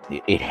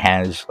 it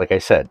has, like I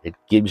said, it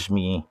gives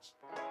me.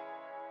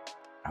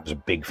 I was a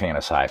big fan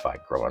of sci-fi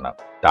growing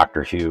up.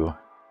 Doctor Who.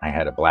 I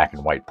had a black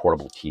and white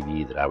portable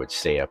TV that I would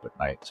stay up at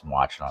nights and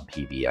watch it on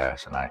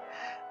PBS, and I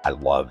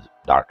loved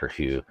Doctor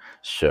Who.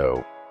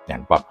 So,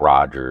 and Buck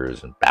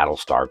Rogers and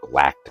Battlestar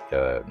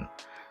Galactica, and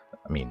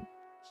I mean,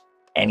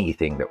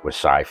 anything that was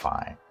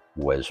sci-fi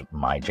was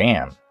my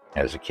jam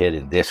as a kid,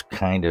 and this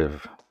kind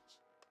of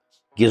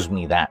gives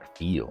me that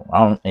feel.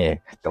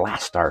 The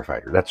Last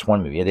Starfighter, that's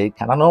one movie.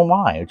 I don't know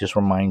why. It just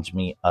reminds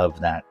me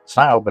of that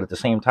style, but at the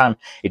same time,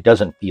 it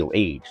doesn't feel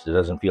aged. It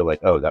doesn't feel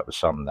like, oh,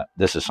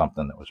 this is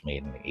something that was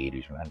made in the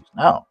 80s or 90s.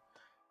 No,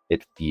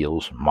 it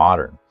feels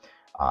modern.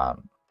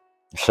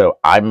 So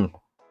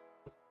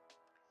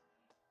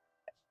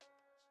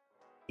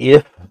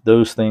if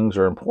those things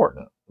are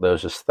important,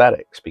 those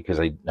aesthetics, because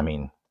I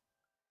mean,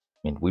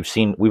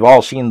 we've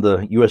all seen the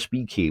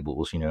USB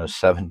cables, you know,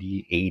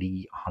 $70,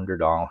 $80,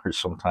 $100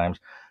 sometimes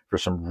for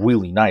some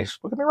really nice.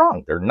 Don't get me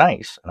wrong, they're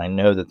nice, and I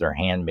know that they're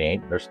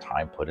handmade. There's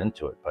time put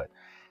into it, but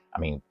I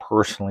mean,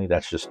 personally,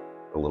 that's just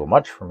a little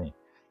much for me.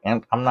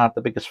 And I'm not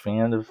the biggest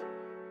fan of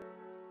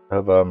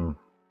the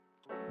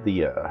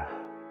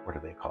what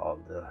are they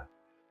called, the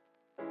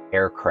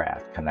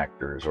aircraft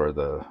connectors, or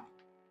the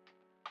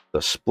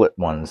split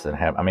ones that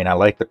have, I mean, I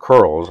like the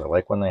curls. I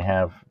like when they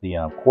have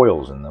the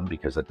coils in them,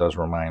 because it does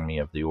remind me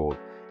of the old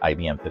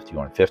IBM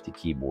 5150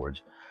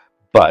 keyboards.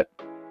 But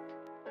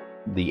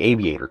the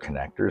aviator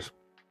connectors,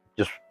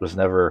 just was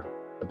never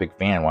a big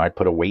fan. Why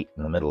put a weight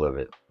in the middle of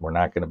it? We're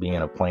not going to be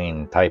in a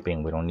plane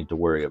typing. We don't need to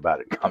worry about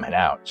it coming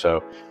out.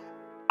 So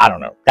I don't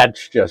know.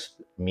 That's just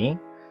me.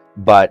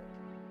 But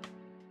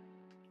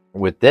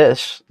with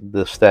this,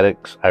 the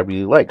aesthetics I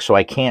really like. So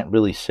I can't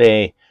really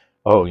say,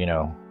 oh, you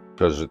know,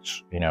 because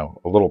it's, you know,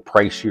 a little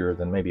pricier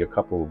than maybe a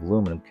couple of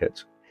aluminum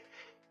kits.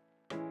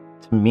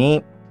 To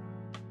me,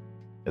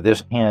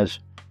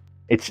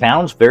 it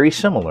sounds very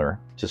similar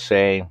to,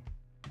 say,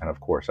 and of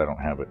course I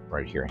don't have it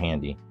right here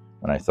handy,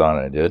 and I thought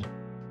I did.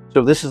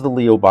 So this is the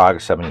Leobog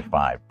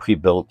Hi75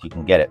 pre-built. You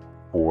can get it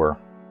for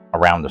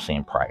around the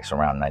same price,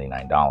 around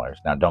 $99.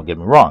 Now, don't get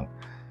me wrong,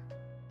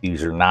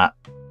 these are not,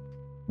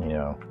 you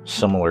know,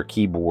 similar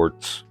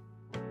keyboards,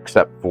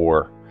 except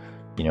for,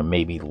 you know,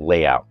 maybe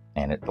layout.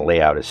 And the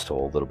layout is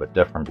still a little bit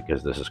different,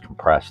 because this is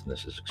compressed and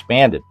this is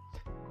expanded.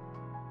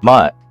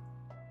 But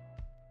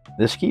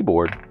this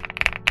keyboard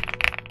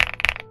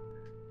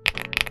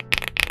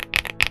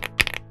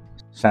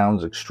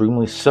sounds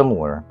extremely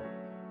similar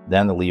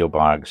than the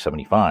Leobog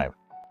Hi75.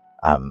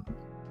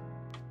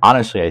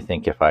 Honestly, I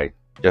think if I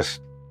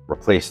just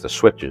replace the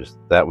switches,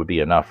 that would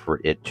be enough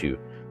for it to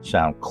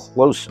sound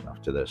close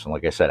enough to this. And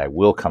like I said, I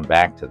will come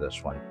back to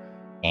this one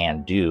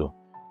and do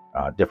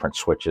different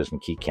switches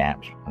and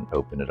keycaps and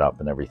open it up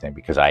and everything,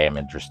 because I am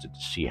interested to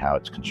see how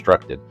it's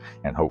constructed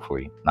and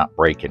hopefully not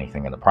break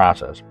anything in the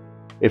process.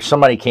 If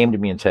somebody came to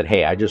me and said,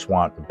 hey, I just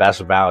want the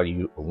best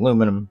value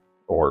aluminum,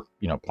 or,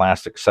 you know,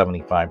 plastic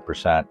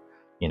 75%,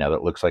 you know,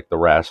 that looks like the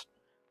rest,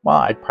 well,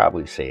 I'd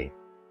probably say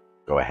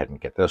go ahead and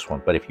get this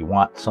one. But if you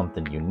want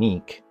something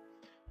unique,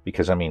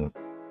 because I mean,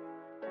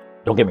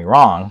 don't get me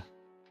wrong,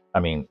 I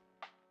mean,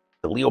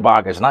 The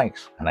Leobog is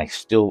nice, and I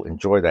still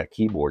enjoy that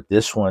keyboard.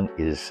 This one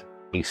is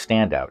a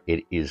standout.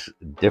 It is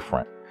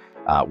different.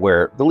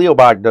 Where the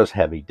Leobog does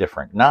have a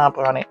different knob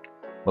on it,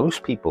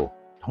 most people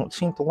don't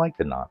seem to like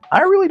the knob.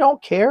 I really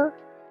don't care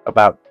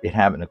about it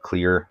having a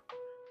clear,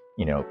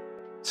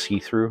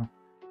 see-through.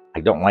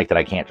 I don't like that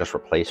I can't just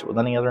replace it with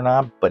any other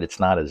knob, but it's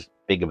not as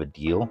big of a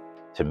deal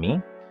to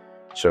me.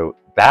 So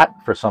that,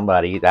 for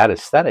somebody, that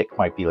aesthetic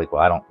might be like,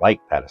 well, I don't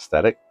like that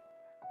aesthetic.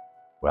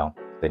 Well,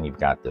 then you've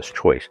got this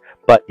choice.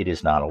 But it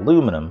is not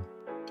aluminum,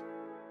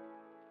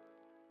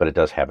 but it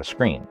does have a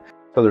screen.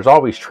 So there's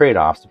always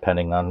trade-offs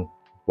depending on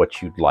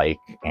what you'd like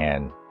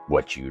and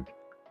what you'd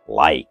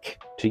like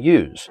to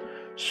use.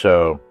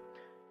 So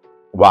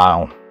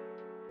while,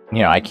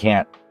 I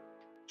can't,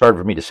 it's hard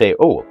for me to say,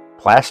 oh,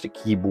 plastic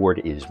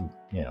keyboard is,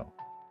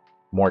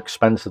 more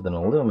expensive than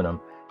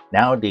aluminum.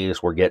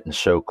 Nowadays, we're getting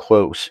so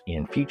close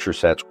in feature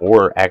sets,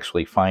 or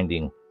actually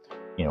finding,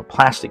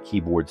 plastic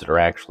keyboards that are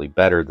actually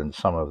better than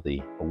some of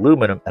the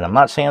aluminum. And I'm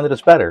not saying that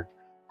it's better,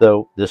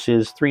 though this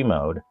is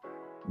 3-mode.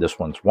 This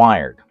one's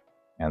wired,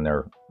 and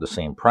they're the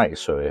same price.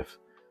 So if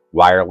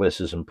wireless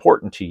is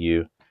important to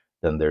you,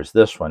 then there's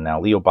this one. Now,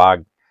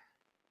 Leobog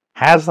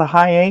has the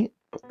Hi8,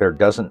 but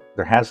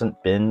there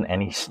hasn't been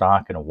any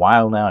stock in a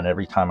while now. And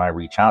every time I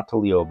reach out to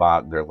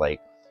Leobog, they're like,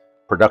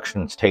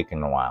 production's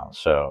taking a while.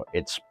 So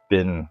it's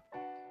been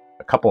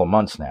a couple of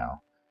months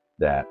now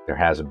that there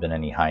hasn't been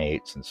any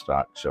Hi8s in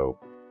stock. So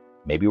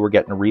maybe we're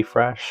getting a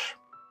refresh.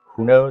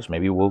 Who knows?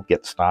 Maybe we'll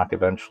get stock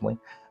eventually.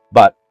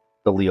 But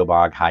the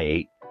Leobog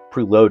Hi8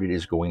 preloaded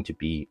is going to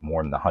be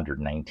more in the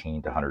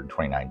 $119 to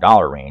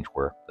 $129 range,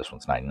 where this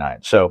one's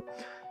 $99. So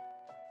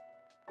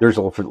there's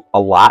a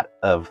lot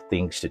of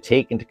things to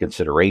take into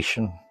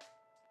consideration.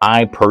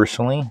 I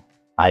personally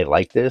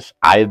like this.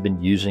 I've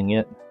been using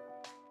it.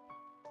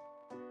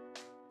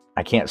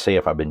 I can't say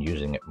if I've been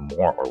using it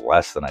more or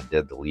less than I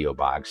did the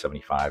Leobog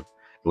 75.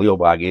 The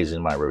Leobog is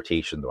in my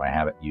rotation, though I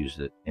haven't used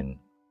it in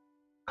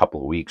a couple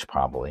of weeks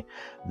probably.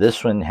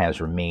 This one has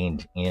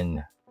remained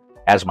in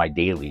as my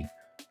daily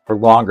for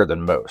longer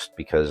than most,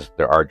 because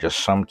there are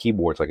just some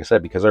keyboards, like I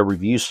said, because I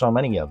review so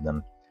many of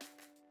them,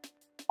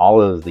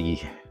 all of the,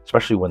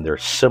 especially when they're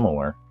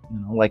similar,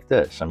 like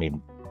this. I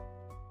mean,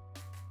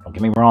 don't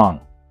get me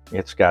wrong,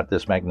 it's got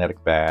this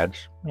magnetic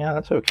badge. Yeah,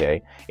 that's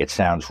okay. It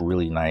sounds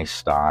really nice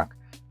stock.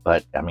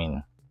 But, I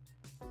mean,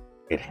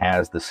 it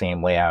has the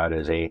same layout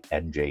as a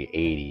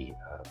NJ80,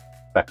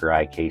 Becker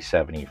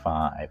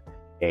IK75,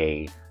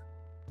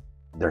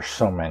 there's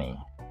so many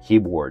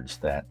keyboards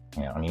that,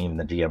 even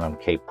the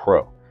GMMK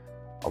Pro,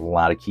 a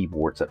lot of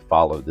keyboards that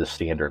follow this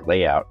standard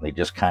layout, they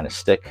just kind of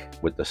stick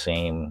with the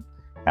same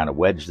kind of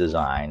wedge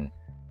design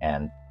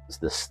and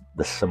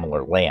the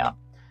similar layout.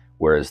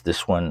 Whereas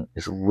this one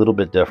is a little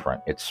bit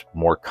different. It's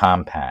more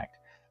compact.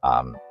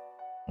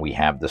 We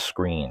have the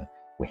screen.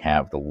 We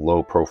have the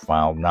low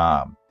profile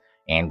knob,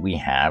 and we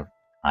have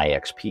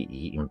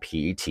IXPE and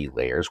PET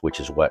layers, which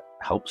is what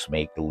helps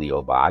make the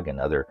Leobog and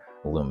other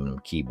aluminum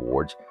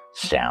keyboards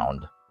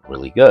sound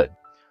really good.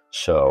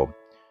 So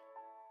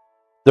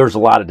there's a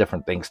lot of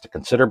different things to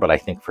consider, but I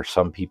think for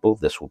some people,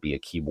 this will be a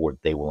keyboard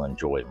they will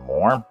enjoy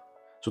more.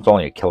 So it's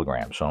only 1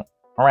 kilogram, so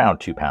around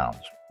 2 pounds,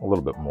 a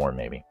little bit more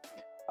maybe.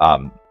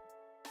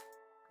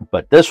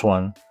 But this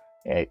one,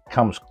 it's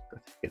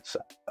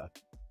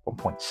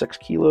 1.6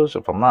 kilos,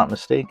 if I'm not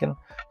mistaken.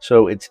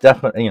 So it's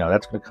definitely,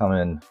 that's going to come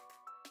in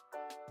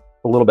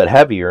a little bit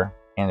heavier.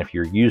 And if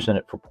you're using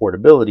it for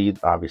portability,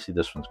 obviously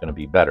this one's going to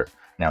be better.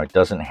 Now, it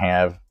doesn't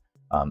have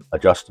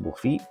adjustable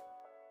feet,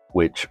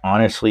 which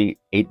honestly,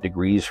 8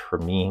 degrees for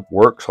me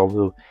works,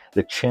 although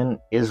the chin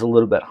is a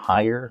little bit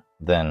higher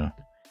than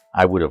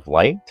I would have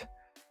liked.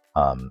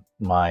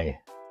 My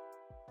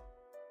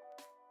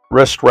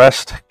wrist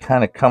rest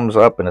kind of comes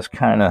up and is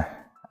kind of,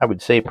 I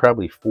would say,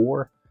 probably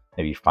 4,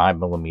 maybe 5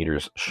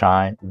 millimeters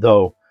shy,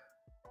 though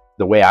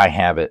the way I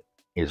have it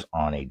is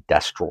on a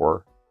desk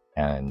drawer,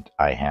 and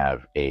I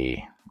have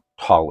a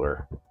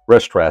taller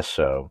wrist rest,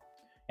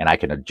 and I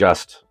can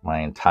adjust my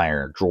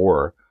entire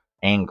drawer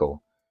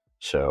angle,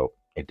 so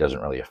it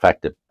doesn't really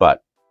affect it.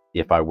 But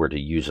if I were to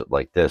use it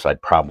like this,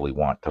 I'd probably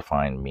want to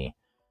find me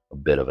a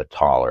bit of a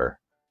taller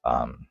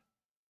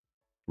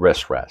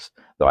wrist rest,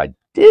 though I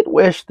did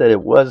wish that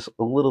it was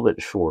a little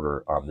bit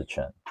shorter on the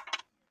chin.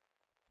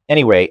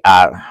 Anyway,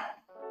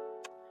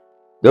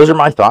 those are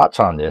my thoughts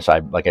on this.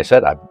 Like I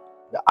said,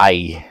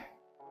 I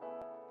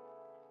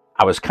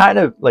was kind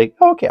of like,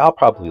 okay, I'll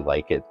probably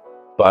like it.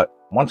 But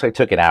once I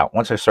took it out,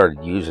 once I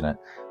started using it,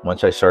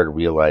 once I started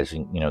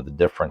realizing, the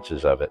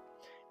differences of it,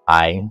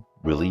 I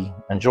really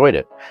enjoyed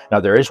it. Now,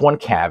 there is one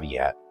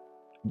caveat,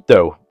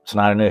 though it's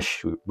not an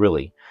issue,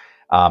 really.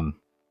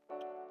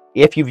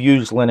 If you've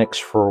used Linux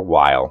for a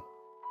while,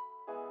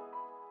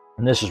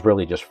 and this is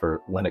really just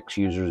for Linux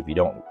users, if you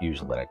don't use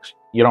Linux,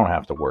 you don't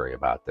have to worry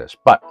about this.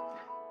 But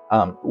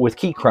with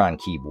Keychron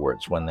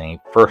keyboards, when they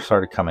first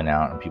started coming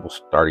out and people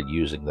started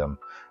using them,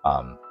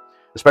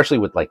 especially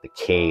with like the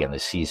K and the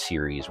C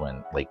series,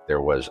 when like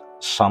there was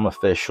some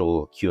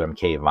official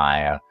QMK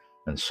via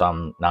and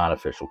some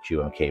non-official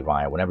QMK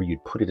VIA, whenever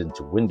you'd put it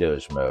into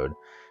Windows mode,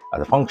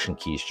 the function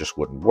keys just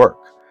wouldn't work.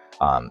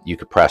 You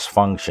could press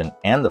function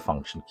and the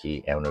function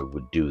key, and it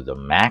would do the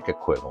Mac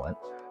equivalent.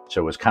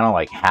 So it was kind of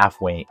like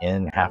halfway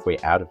in, halfway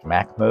out of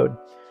Mac mode.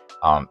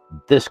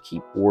 This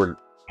keyboard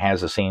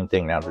has the same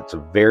thing. Now, it's a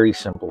very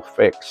simple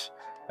fix.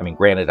 I mean,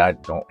 granted, I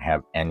don't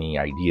have any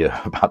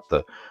idea about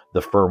the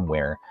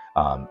firmware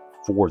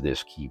for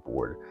this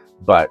keyboard,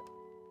 but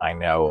I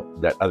know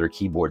that other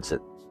keyboards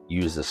that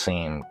use the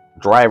same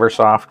driver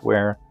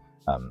software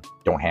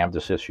don't have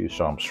this issue,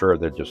 so I'm sure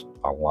they're just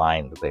a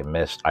line that they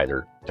missed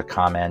either to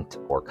comment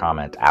or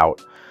comment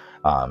out.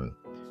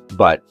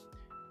 But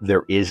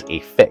there is a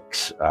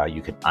fix.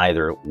 You can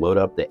either load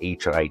up the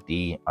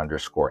HID_Apple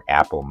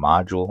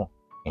module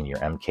in your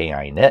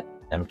MKinit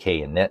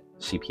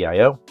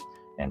CPIO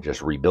and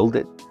just rebuild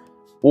it,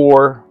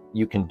 or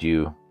you can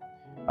do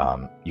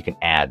you can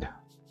add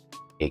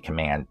a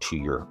command to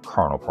your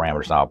kernel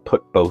parameters. Now, I'll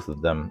put both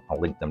of them, I'll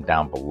link them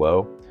down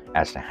below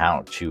as to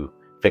how to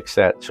fix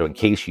that. So in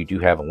case you do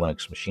have a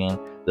Linux machine,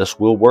 this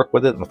will work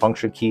with it, and the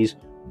function keys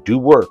do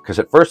work. Because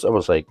at first I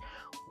was like,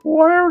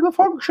 why are the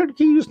function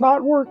keys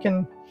not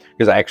working?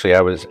 Because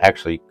I was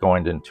actually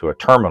going into a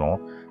terminal,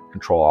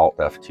 Control Alt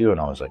F2, and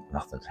I was like,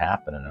 nothing's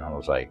happening. And I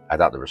was like, I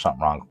thought there was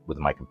something wrong with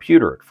my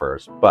computer at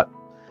first, but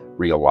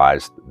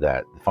realized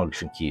that the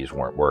function keys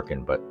weren't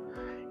working. But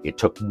it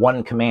took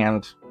one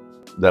command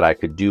that I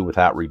could do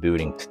without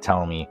rebooting to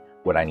tell me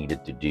what I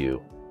needed to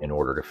do in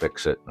order to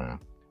fix it. And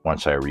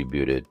once I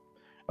rebooted,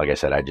 like I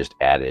said, I just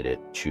added it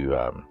to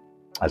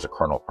as a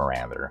kernel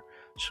parameter.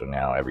 So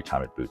now every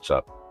time it boots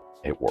up,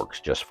 it works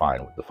just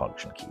fine with the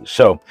function keys.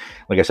 So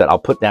like I said, I'll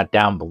put that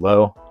down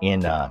below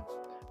in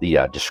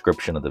the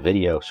description of the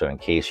video. So in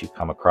case you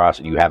come across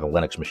it, you have a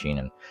Linux machine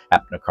and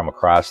happen to come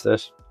across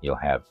this, you'll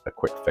have a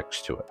quick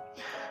fix to it.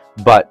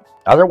 But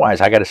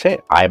otherwise, I got to say,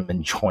 I'm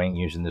enjoying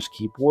using this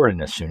keyboard.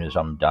 And as soon as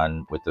I'm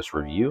done with this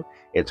review,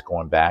 it's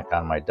going back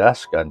on my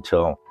desk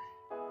until,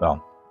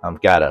 well,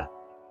 I've got a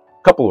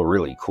couple of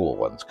really cool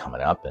ones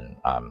coming up, and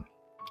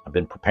I've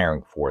been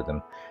preparing for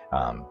them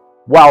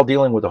while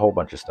dealing with a whole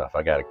bunch of stuff.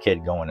 I got a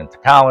kid going into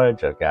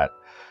college, I've got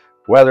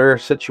weather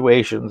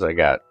situations, I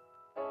got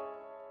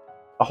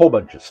a whole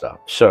bunch of stuff.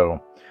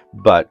 So,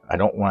 but I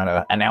don't want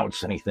to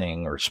announce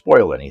anything or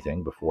spoil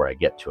anything before I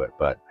get to it.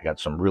 But I got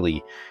some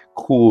really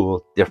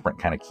cool, different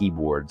kind of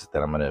keyboards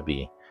that I'm going to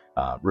be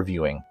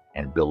reviewing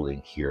and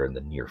building here in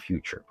the near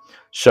future.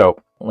 So,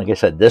 like I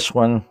said, this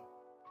one,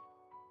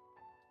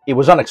 it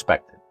was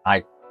unexpected.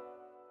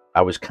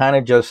 I was kind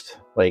of just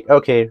like,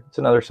 okay, it's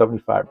another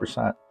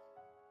 75%.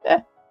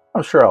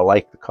 I'm sure I'll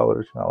like the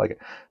colors, I like it.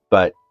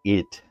 But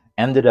it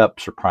ended up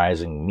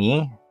surprising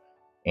me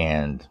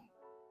and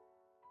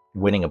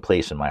winning a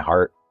place in my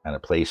heart and a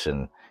place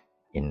in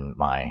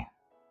my,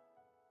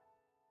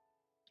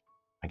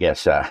 I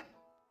guess, I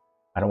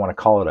don't want to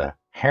call it a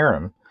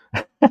harem,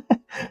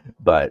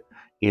 but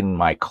in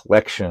my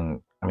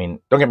collection. I mean,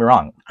 don't get me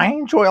wrong, I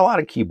enjoy a lot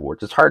of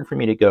keyboards. It's hard for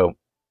me to go,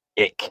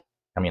 ick.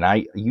 I mean,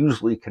 I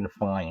usually can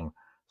find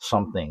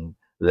something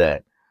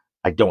that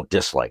I don't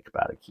dislike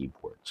about a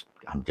keyboard.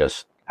 I'm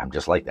just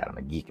like that. I'm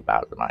a geek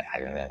about them.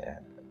 I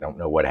don't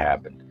know what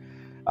happened.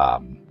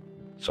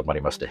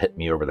 Somebody must have hit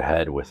me over the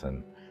head with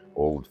an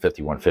old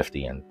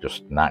 5150 and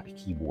just knocked a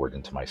keyboard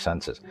into my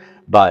senses.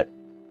 But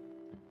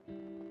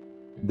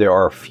there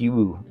are a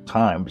few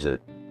times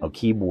that a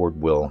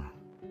keyboard will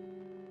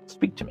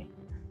speak to me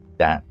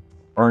that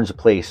earns a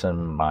place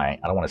in my,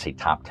 I don't want to say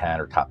top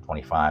 10 or top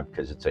 25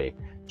 because it's a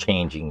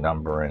changing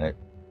number, and it,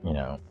 you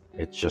know,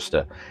 it's just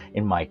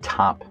in my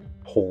top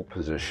pole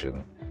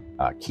position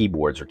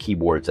keyboards, or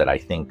keyboards that I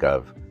think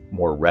of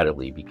more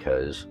readily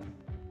because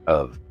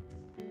of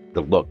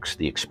the looks,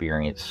 the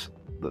experience,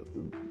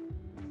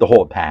 the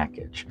whole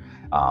package.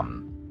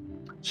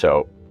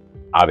 So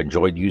I've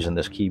enjoyed using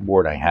this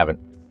keyboard. I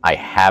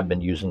have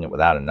been using it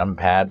without a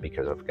numpad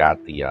because I've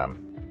got the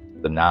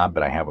knob,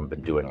 but I haven't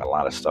been doing a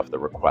lot of stuff that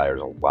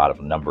requires a lot of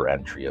number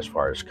entry as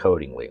far as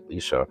coding lately,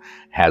 so it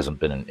hasn't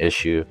been an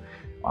issue,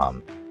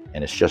 and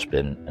it's just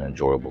been an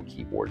enjoyable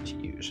keyboard to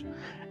use.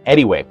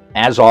 Anyway,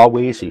 as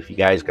always, if you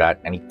guys got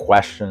any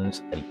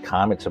questions, any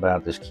comments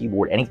about this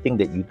keyboard, anything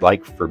that you'd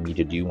like for me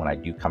to do when I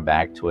do come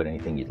back to it,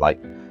 anything you'd like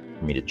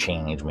for me to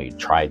change, maybe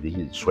try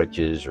these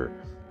switches or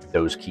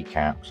those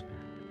keycaps,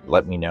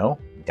 let me know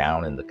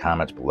down in the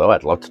comments below.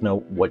 I'd love to know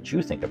what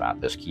you think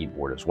about this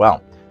keyboard as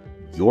well.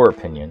 Your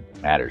opinion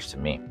matters to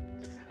me.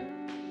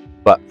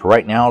 But for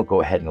right now, I'll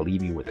go ahead and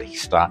leave you with a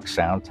stock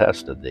sound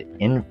test of the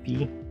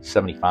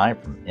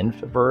Infi75 from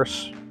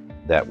Infiverse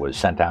that was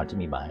sent out to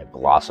me by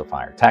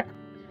Velocifier Tech.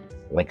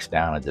 Links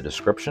down in the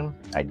description.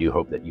 I do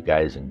hope that you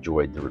guys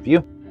enjoyed the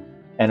review.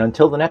 And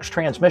until the next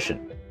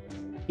transmission,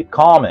 keep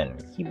calm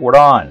and keyboard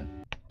on.